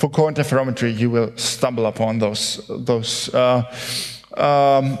core interferometry, you will stumble upon those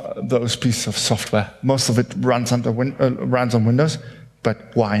pieces of software. Most of it runs on Windows,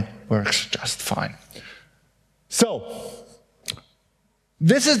 but Wine works just fine. So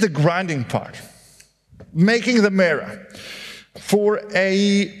this is the grinding part, making the mirror. For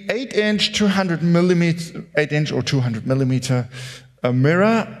a 8-inch, 200 millimeter, 8-inch or 200 millimeter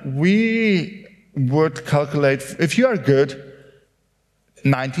mirror, we would calculate, if you are good,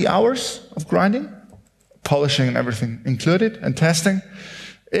 90 hours of grinding, polishing and everything included, and testing.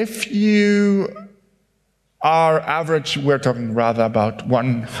 If you are average, we're talking rather about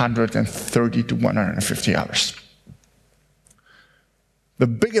 130 to 150 hours. The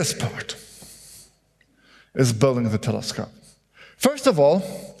biggest part is building the telescope. First of all,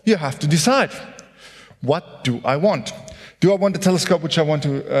 you have to decide, what do I want? Do I want a telescope which I want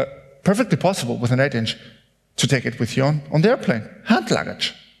to, perfectly possible with an 8-inch, to take it with you on the airplane, hand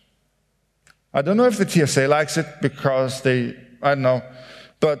luggage. I don't know if the TSA likes it because I don't know,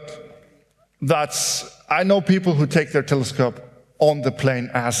 but I know people who take their telescope on the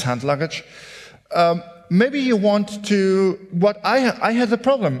plane as hand luggage. Maybe you want to, I had a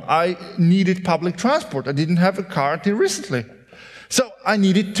problem. I needed public transport. I didn't have a car until recently. So I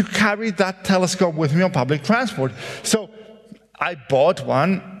needed to carry that telescope with me on public transport. So I bought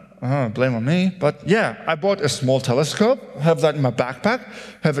one, blame on me, but yeah, I bought a small telescope, have that in my backpack,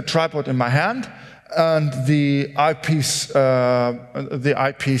 have a tripod in my hand, and the eyepiece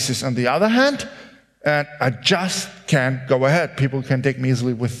is on the other hand, and I just can't go ahead. People can take me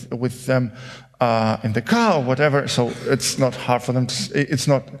easily with them in the car or whatever, so it's not hard for them it's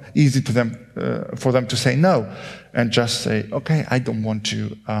not easy to them for them to say no and just say, okay, I don't want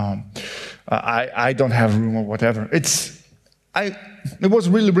to, I don't have room or whatever. It was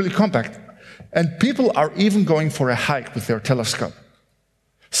really, really compact. And people are even going for a hike with their telescope.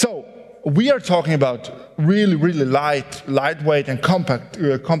 So we are talking about really, really lightweight and compact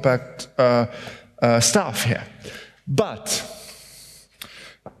stuff here. But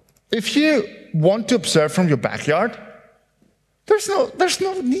if you want to observe from your backyard, there's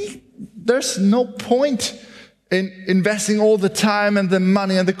no point in investing all the time and the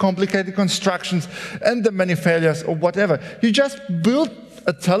money and the complicated constructions and the many failures or whatever. You just build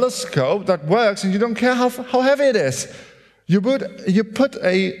a telescope that works, and you don't care how heavy it is. You put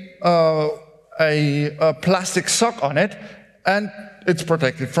a plastic sock on it, and it's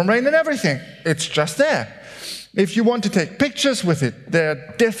protected from rain and everything. It's just there. If you want to take pictures with it, there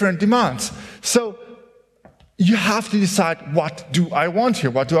are different demands. So you have to decide, what do I want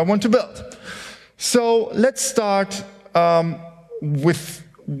here? What do I want to build? So let's start with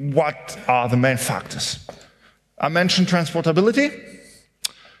what are the main factors. I mentioned transportability,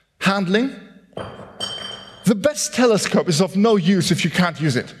 handling. The best telescope is of no use if you can't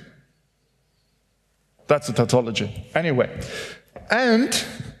use it. That's a tautology. Anyway, and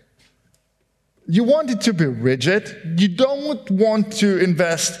you want it to be rigid. You don't want to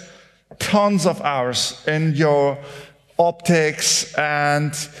invest tons of hours in your optics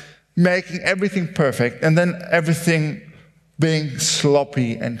and making everything perfect, and then everything being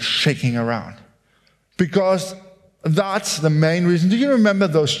sloppy and shaking around. Because that's the main reason. Do you remember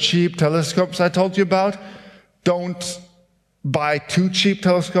those cheap telescopes I told you about? Don't buy too cheap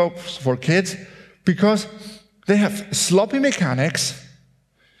telescopes for kids, because they have sloppy mechanics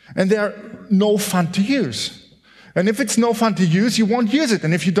and they are no fun to use. And if it's no fun to use, you won't use it.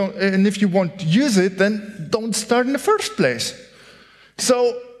 And if you won't use it, then don't start in the first place.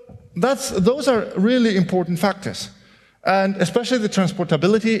 So those are really important factors. And especially the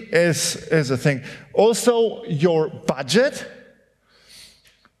transportability is a thing. Also, your budget.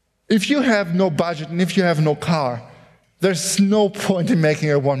 If you have no budget and if you have no car, There's no point in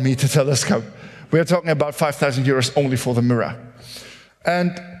making a 1 meter telescope. We are talking about 5,000 euros only for the mirror.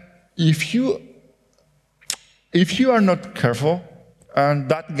 And if you are not careful, and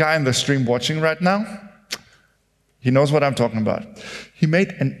that guy in the stream watching right now, he knows what I'm talking about. He made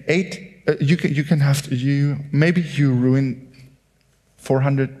an 8, maybe you ruin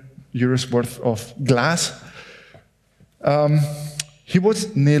 400 euros worth of glass. He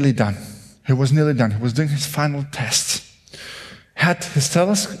was nearly done. He was doing his final tests. Had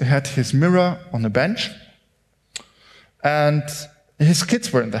his mirror on a bench, and his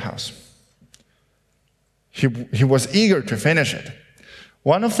kids were in the house. He was eager to finish it.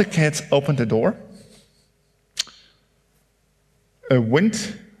 One of the kids opened the door,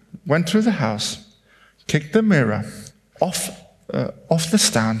 went through the house, kicked the mirror off the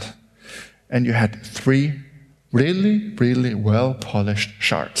stand, and you had 3 really, really well-polished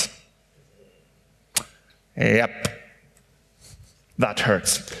shards. Yep, that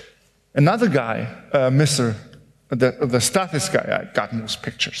hurts. Another guy, the statist guy I got most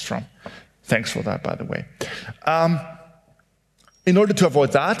pictures from. Thanks for that, by the way. In order to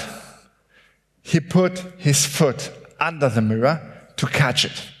avoid that, he put his foot under the mirror to catch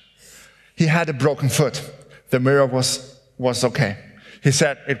it. He had a broken foot. The mirror was okay. He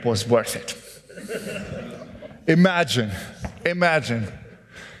said it was worth it. Imagine.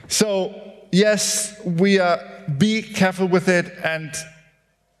 So, yes, be careful with it and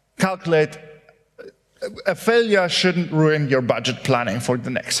calculate. A failure shouldn't ruin your budget planning for the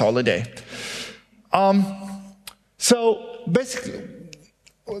next holiday. So basically,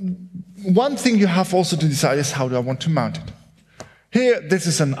 one thing you have also to decide is how do I want to mount it. Here, this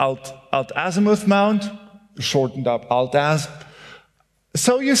is an alt-azimuth mount, shortened up alt-az.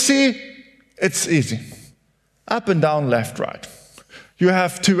 So you see, it's easy. Up and down, left, right. You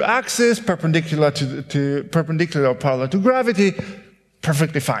have 2 axes, perpendicular or parallel to gravity,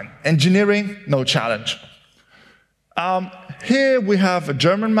 perfectly fine. Engineering, no challenge. Here we have a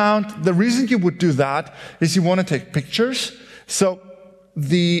German mount. The reason you would do that is you want to take pictures. So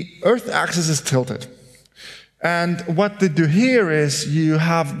the Earth axis is tilted. And what they do here is you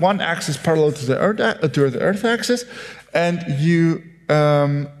have one axis parallel to the Earth axis, and you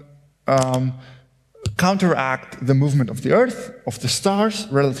counteract the movement of the Earth, of the stars,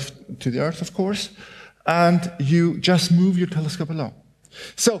 relative to the Earth, of course, and you just move your telescope along.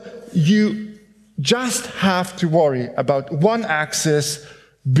 So you just have to worry about one axis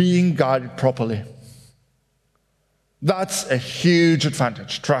being guided properly. That's a huge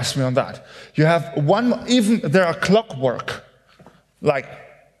advantage, trust me on that. You have there are clockwork, like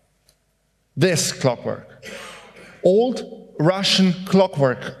this clockwork. Old Russian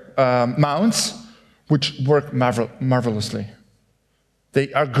clockwork mounts, which work marvelously.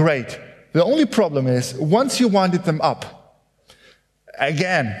 They are great. The only problem is, once you winded them up,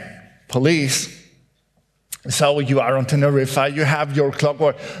 again, police. So you are on Tenerife, you have your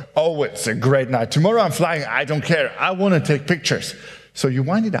clockwork. Oh, it's a great night. Tomorrow I'm flying, I don't care. I want to take pictures. So you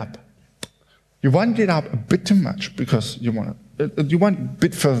wind it up. You wind it up a bit too much because you want a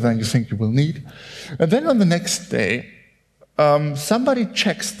bit further than you think you will need. And then on the next day, somebody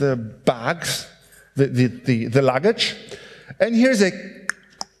checks the bags, the luggage, and here's a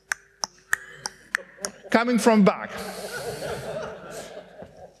coming from back.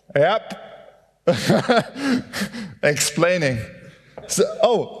 Yep. Explaining.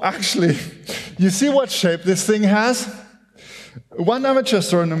 So, actually, you see what shape this thing has? One amateur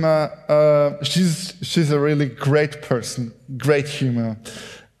astronomer, she's a really great person, great humor.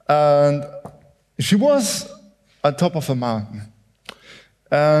 And she was on top of a mountain.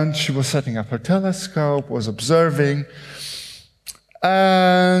 And she was setting up her telescope, was observing.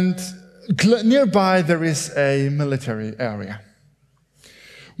 And nearby there is a military area.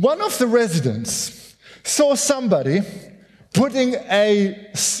 One of the residents saw somebody putting a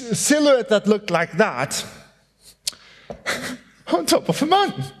silhouette that looked like that on top of a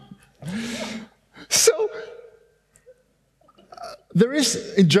mountain. So,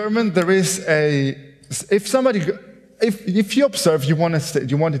 in German, there is if you observe, you want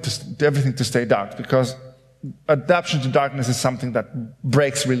everything to stay dark, because adaptation to darkness is something that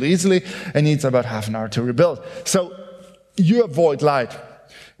breaks really easily and needs about half an hour to rebuild. So, you avoid light.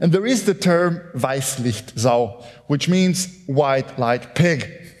 And there is the term Weißlichtsau, which means white light pig.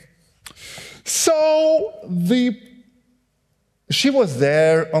 So she was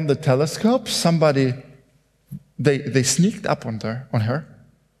there on the telescope. They sneaked up on her.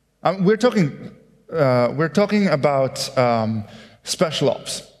 We're talking about special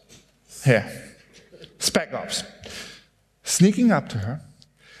ops here, spec ops, sneaking up to her,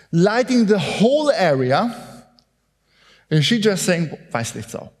 lighting the whole area. Is she just saying, weiß nicht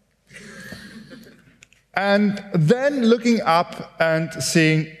so? And then looking up and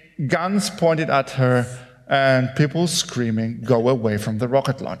seeing guns pointed at her and people screaming, go away from the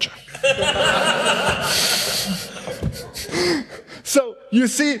rocket launcher. So you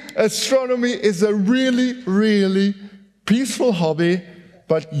see, astronomy is a really, really peaceful hobby,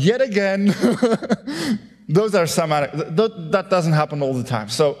 but yet again, those are some, that doesn't happen all the time.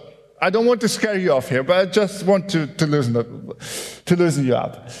 So I don't want to scare you off here, but I just want to loosen you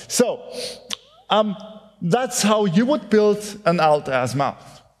up. So that's how you would build an alt-as mount.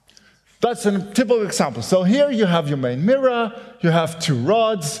 That's a typical example. So here you have your main mirror, you have two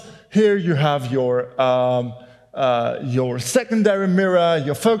rods, here you have your secondary mirror,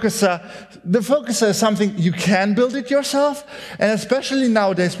 your focuser. The focuser is something you can build it yourself, and especially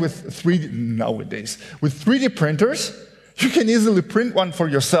nowadays with 3D printers, you can easily print one for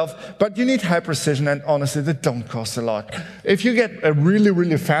yourself, but you need high precision, and honestly, they don't cost a lot. If you get a really,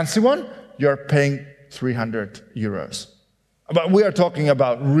 really fancy one, you're paying 300 euros. But we are talking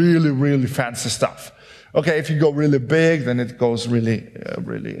about really, really fancy stuff. Okay, if you go really big, then it goes really,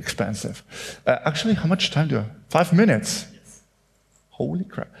 really expensive. Actually, how much time do I have? 5 minutes? Yes. Holy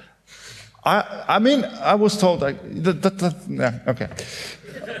crap. I mean, I was told, yeah, okay.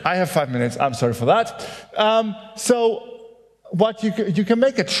 I have 5 minutes, I'm sorry for that. So, what you can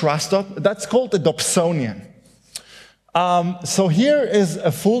make a truss dop, that's called a Dobsonian. So here is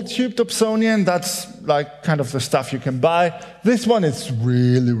a full tube Dobsonian, that's like kind of the stuff you can buy. This one is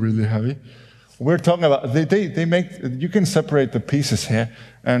really, really heavy. We're talking about, they make, you can separate the pieces here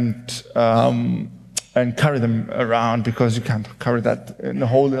and carry them around because you can't carry that in the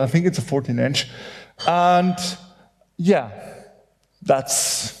whole, I think it's a 14-inch. And yeah,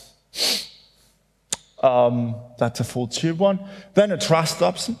 that's a full tube one. Then a truss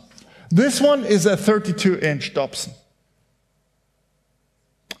Dobson. This one is a 32-inch Dobson.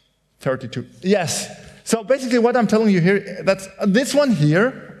 32, yes. So basically what I'm telling you here, that's this one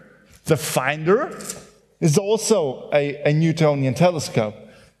here, the finder, is also a Newtonian telescope.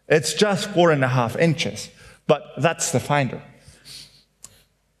 It's just 4.5 inches, but that's the finder.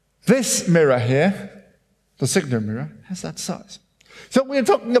 This mirror here, the secondary mirror, has that size. So we're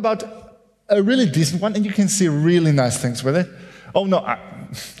talking about a really decent one, and you can see really nice things with it. Oh no,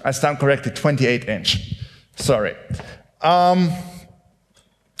 I stand corrected, 28-inch. Sorry.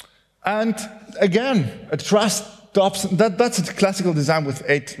 And again, a truss Dobson, that's a classical design with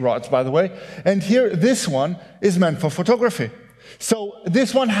 8 rods, by the way. And here, this one is meant for photography. So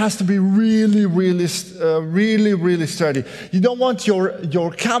this one has to be really, really sturdy. You don't want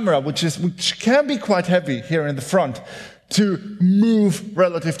your camera, which can be quite heavy here in the front, to move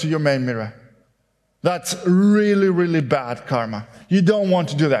relative to your main mirror. That's really, really bad karma. You don't want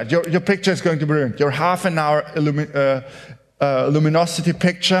to do that. Your picture is going to be ruined. Your half-an-hour luminosity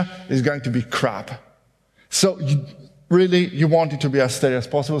picture is going to be crap. So you want it to be as steady as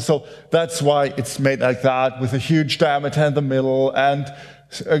possible. So that's why it's made like that, with a huge diameter in the middle and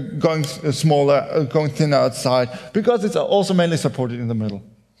going smaller, going thinner outside, because it's also mainly supported in the middle.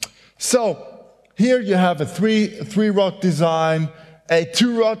 So here you have a three-rod design, a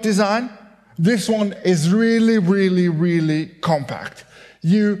 2-rod design. This one is really, really, really compact.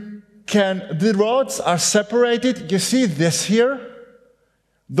 The rods are separated. You see this here?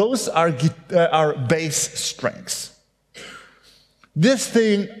 Those are bass strings. This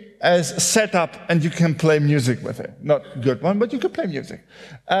thing is set up and you can play music with it. Not a good one, but you can play music.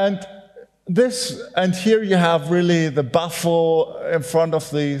 And here you have really the baffle in front of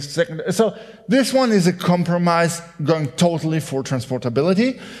the second. So this one is a compromise going totally for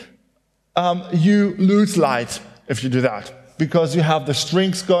transportability. You lose light if you do that, because you have the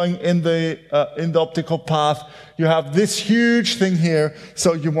strings going in the optical path. You have this huge thing here,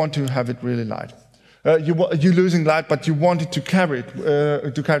 so you want to have it really light. You're losing light, but you want it to carry it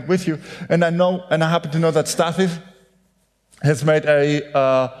with you. And I happen to know that Stathis has made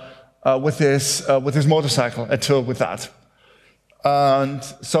with his motorcycle a tool with that. And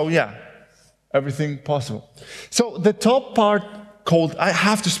so yeah, everything possible. So the top part called, I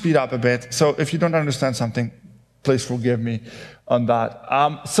have to speed up a bit. So if you don't understand something, please forgive me on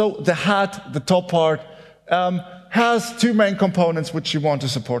that. So the hat, the top part, has 2 main components which you want to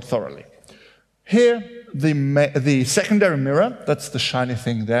support thoroughly. Here, the secondary mirror, that's the shiny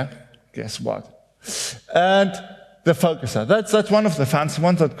thing there. Guess what? And the focuser, that's one of the fancy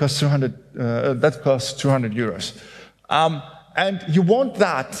ones that costs 200 euros. And you want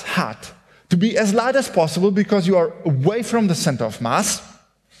that hat to be as light as possible because you are away from the center of mass,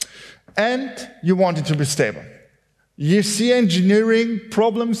 and you want it to be stable. You see engineering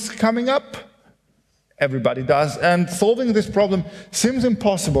problems coming up? everybody does. And solving this problem seems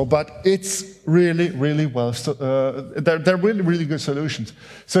impossible, but it's really, really well, they're really, really good solutions.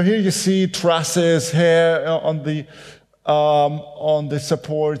 So here you see trusses here on the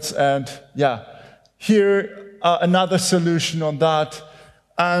supports, and yeah, here another solution on that.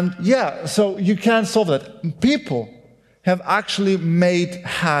 And yeah, so you can solve that. People have actually made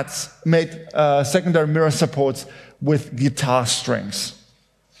secondary mirror supports with guitar strings.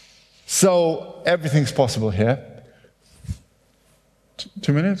 So everything's possible here.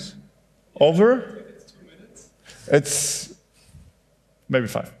 2 minutes? Over? It's 2 minutes. It's maybe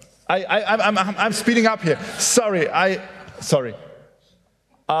 5. I'm speeding up here. Sorry.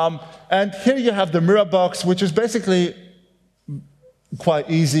 And here you have the mirror box, which is basically quite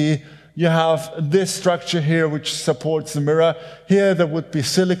easy. You have this structure here, which supports the mirror. Here there would be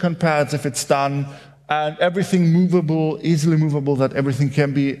silicon pads if it's done, and everything movable, easily movable, that everything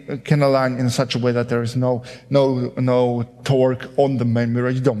can align in such a way that there is no torque on the main mirror.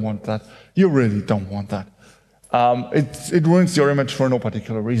 You don't want that. You really don't want that. It ruins your image for no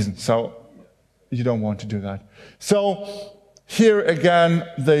particular reason. So you don't want to do that. So here again,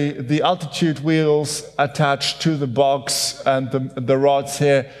 the altitude wheels attached to the box and the rods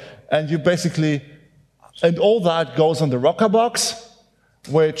here, and you basically, and all that goes on the rocker box,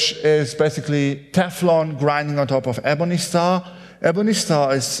 which is basically Teflon grinding on top of Ebony Star. Ebony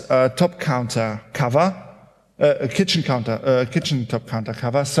Star is a top counter cover, a kitchen top counter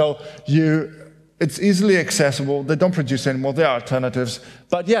cover. So it's easily accessible. They don't produce anymore. There are alternatives.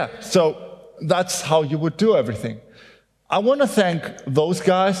 But yeah, so that's how you would do everything. I want to thank those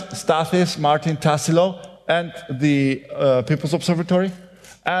guys, Stathis, Martin, Tassilo, and the People's Observatory.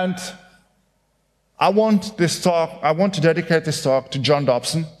 And I want to dedicate this talk to John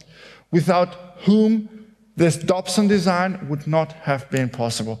Dobson, without whom this Dobson design would not have been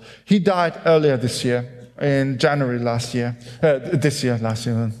possible. He died earlier this year, in January last year.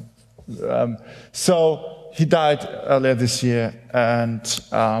 So he died earlier this year, and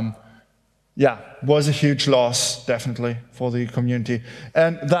yeah, was a huge loss, definitely, for the community.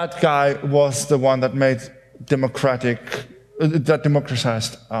 And that guy was the one that made democratized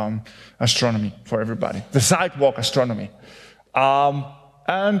astronomy for everybody, the sidewalk astronomy.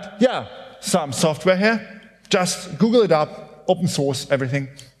 And yeah, some software here. Just Google it up, open source, everything.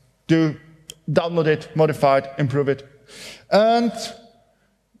 Download it, modify it, improve it. And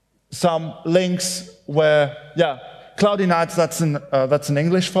some links where, yeah, Cloudy Nights, that's an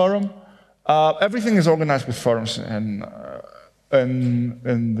English forum. Everything is organized with forums in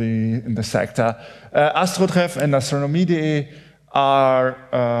the sector. Astrotreff and Astronomie.de are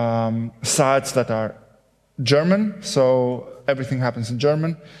sites that are German, so everything happens in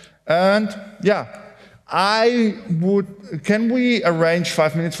German. And yeah, can we arrange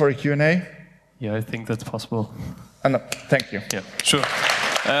 5 minutes for a Q&A? Yeah, I think that's possible. No, thank you. Yeah, sure.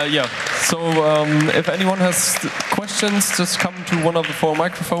 Yeah, so if anyone has questions, just come to one of the 4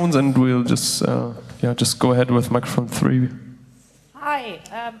 microphones and we'll just go ahead with microphone 3. Hi,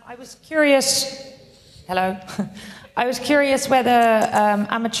 I was curious. Hello. I was curious whether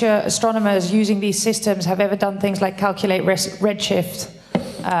amateur astronomers using these systems have ever done things like calculate redshift,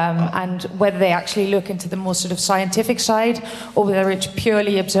 and whether they actually look into the more sort of scientific side, or whether it's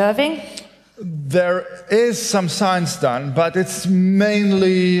purely observing. There is some science done, but it's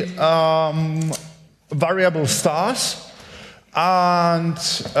mainly variable stars and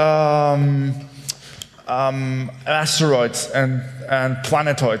asteroids and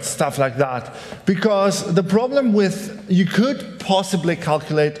planetoids, stuff like that. Because the problem with, you could possibly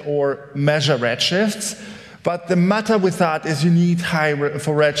calculate or measure redshifts, but the matter with that is you need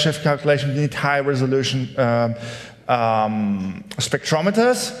for redshift calculation, you need high resolution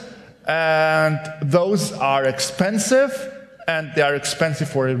spectrometers. And those are expensive, and they are expensive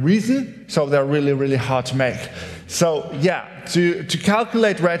for a reason, so they're really, really hard to make. So yeah, to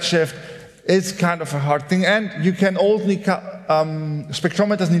calculate redshift is kind of a hard thing, and you can only,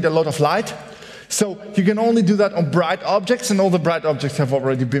 spectrometers need a lot of light, so you can only do that on bright objects, and all the bright objects have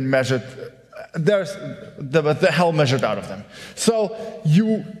already been measured. There's the hell measured out of them. So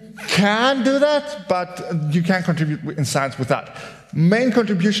you can do that, but you can't contribute in science with that. Main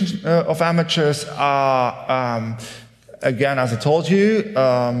contributions of amateurs are, again, as I told you,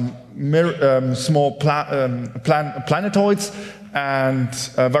 small planetoids and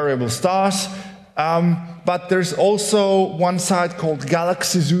variable stars. But there's also one site called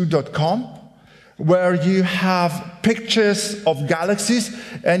galaxyzoo.com, where you have pictures of galaxies,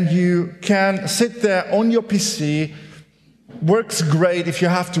 and you can sit there on your PC. Works great if you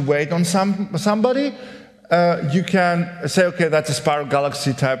have to wait on somebody. You can say, okay, that's a spiral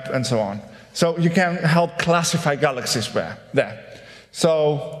galaxy type, and so on. So you can help classify galaxies there.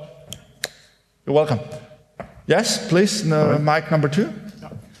 So, you're welcome. Yes, please, mic number 2.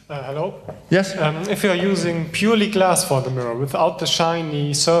 Hello? Yes? If you're using purely glass for the mirror, without the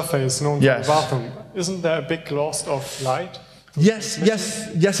shiny surface known for the bathroom, isn't there a big loss of light? Yes,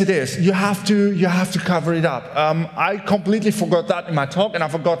 it is. You have to cover it up. I completely forgot that in my talk, and I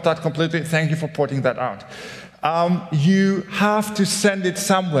forgot that completely. Thank you for pointing that out. You have to send it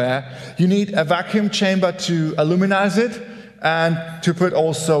somewhere. You need a vacuum chamber to illuminize it, and to put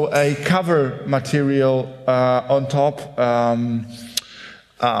also a cover material on top.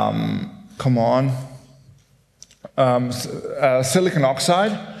 Silicon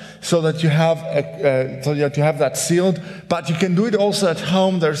oxide, so that you have that sealed. But you can do it also at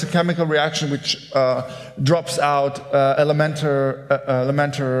home. There's a chemical reaction which drops out elemental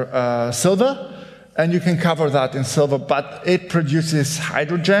silver, and you can cover that in silver. But it produces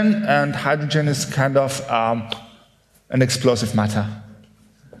hydrogen, and hydrogen is kind of an explosive matter.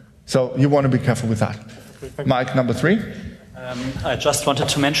 So you want to be careful with that. Mic number 3. I just wanted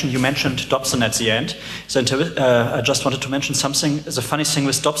to mention, you mentioned Dobson at the end. So I just wanted to mention something. The funny thing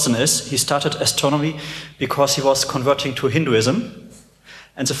with Dobson is he started astronomy because he was converting to Hinduism.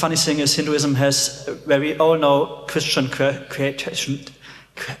 And the funny thing is Hinduism has, where we all know Christian Kreationisten.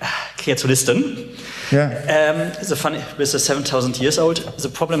 Yeah. The funny, with the 7,000 years old, the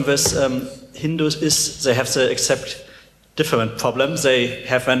problem with Hindus is they have the exact different problem. They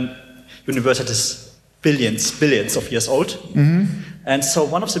have an universe that is billions of years old. And so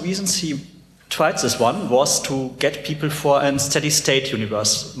one of the reasons he tried this one was to get people for a steady state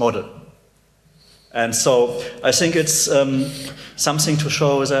universe model. And so I think it's something to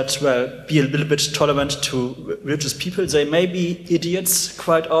show that, well, be a little bit tolerant to religious people. They may be idiots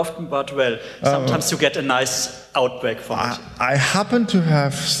quite often, but well, sometimes you get a nice outbreak from it. I happen to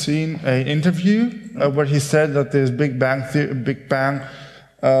have seen an interview where he said that this Big Bang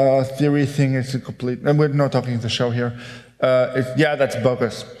theory thing is a complete, and we're not talking the show here. Yeah, that's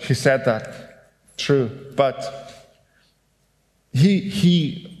bogus. He said that. True, but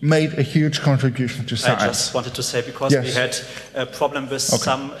he made a huge contribution to science. I just wanted to say because we had a problem with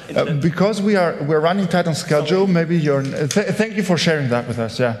some. Because we're running tight on schedule. Maybe you're. Thank you for sharing that with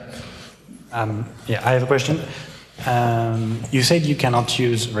us. Yeah. Yeah, I have a question. You said you cannot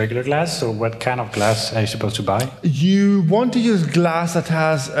use regular glass, so what kind of glass are you supposed to buy? You want to use glass that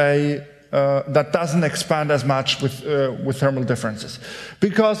has that doesn't expand as much with thermal differences,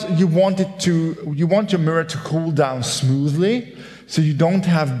 because you want your mirror to cool down smoothly, so you don't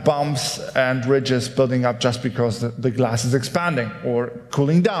have bumps and ridges building up just because the glass is expanding or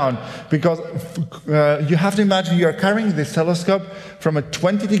cooling down. Because you have to imagine you are carrying this telescope from a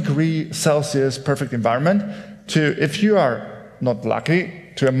 20°C perfect environment to, if you are not lucky,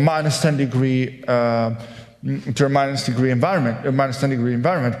 to a -10 degree environment,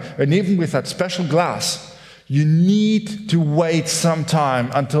 and even with that special glass, you need to wait some time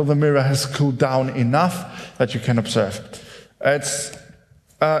until the mirror has cooled down enough that you can observe.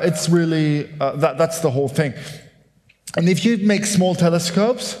 It's really that's the whole thing. And if you make small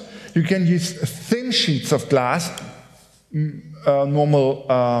telescopes, you can use thin sheets of glass,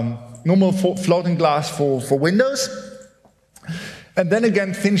 normal floating glass for windows, and then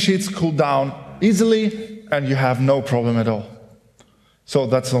again thin sheets cool down easily, and you have no problem at all. So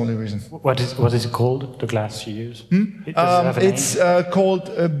that's the only reason. What is it called, the glass you use? It's called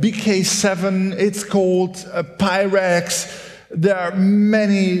BK7. It's called Pyrex. There are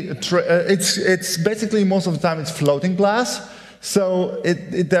many. It's basically most of the time it's floating glass. So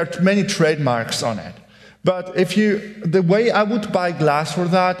there are many trademarks on it. But the way I would buy glass for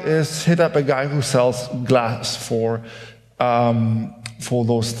that is hit up a guy who sells glass for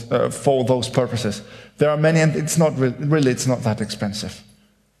those purposes. There are many, and it's not it's not that expensive.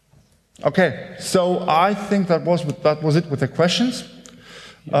 Okay, so I think that was it with the questions.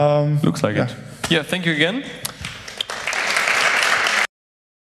 Looks like it. Yeah, thank you again.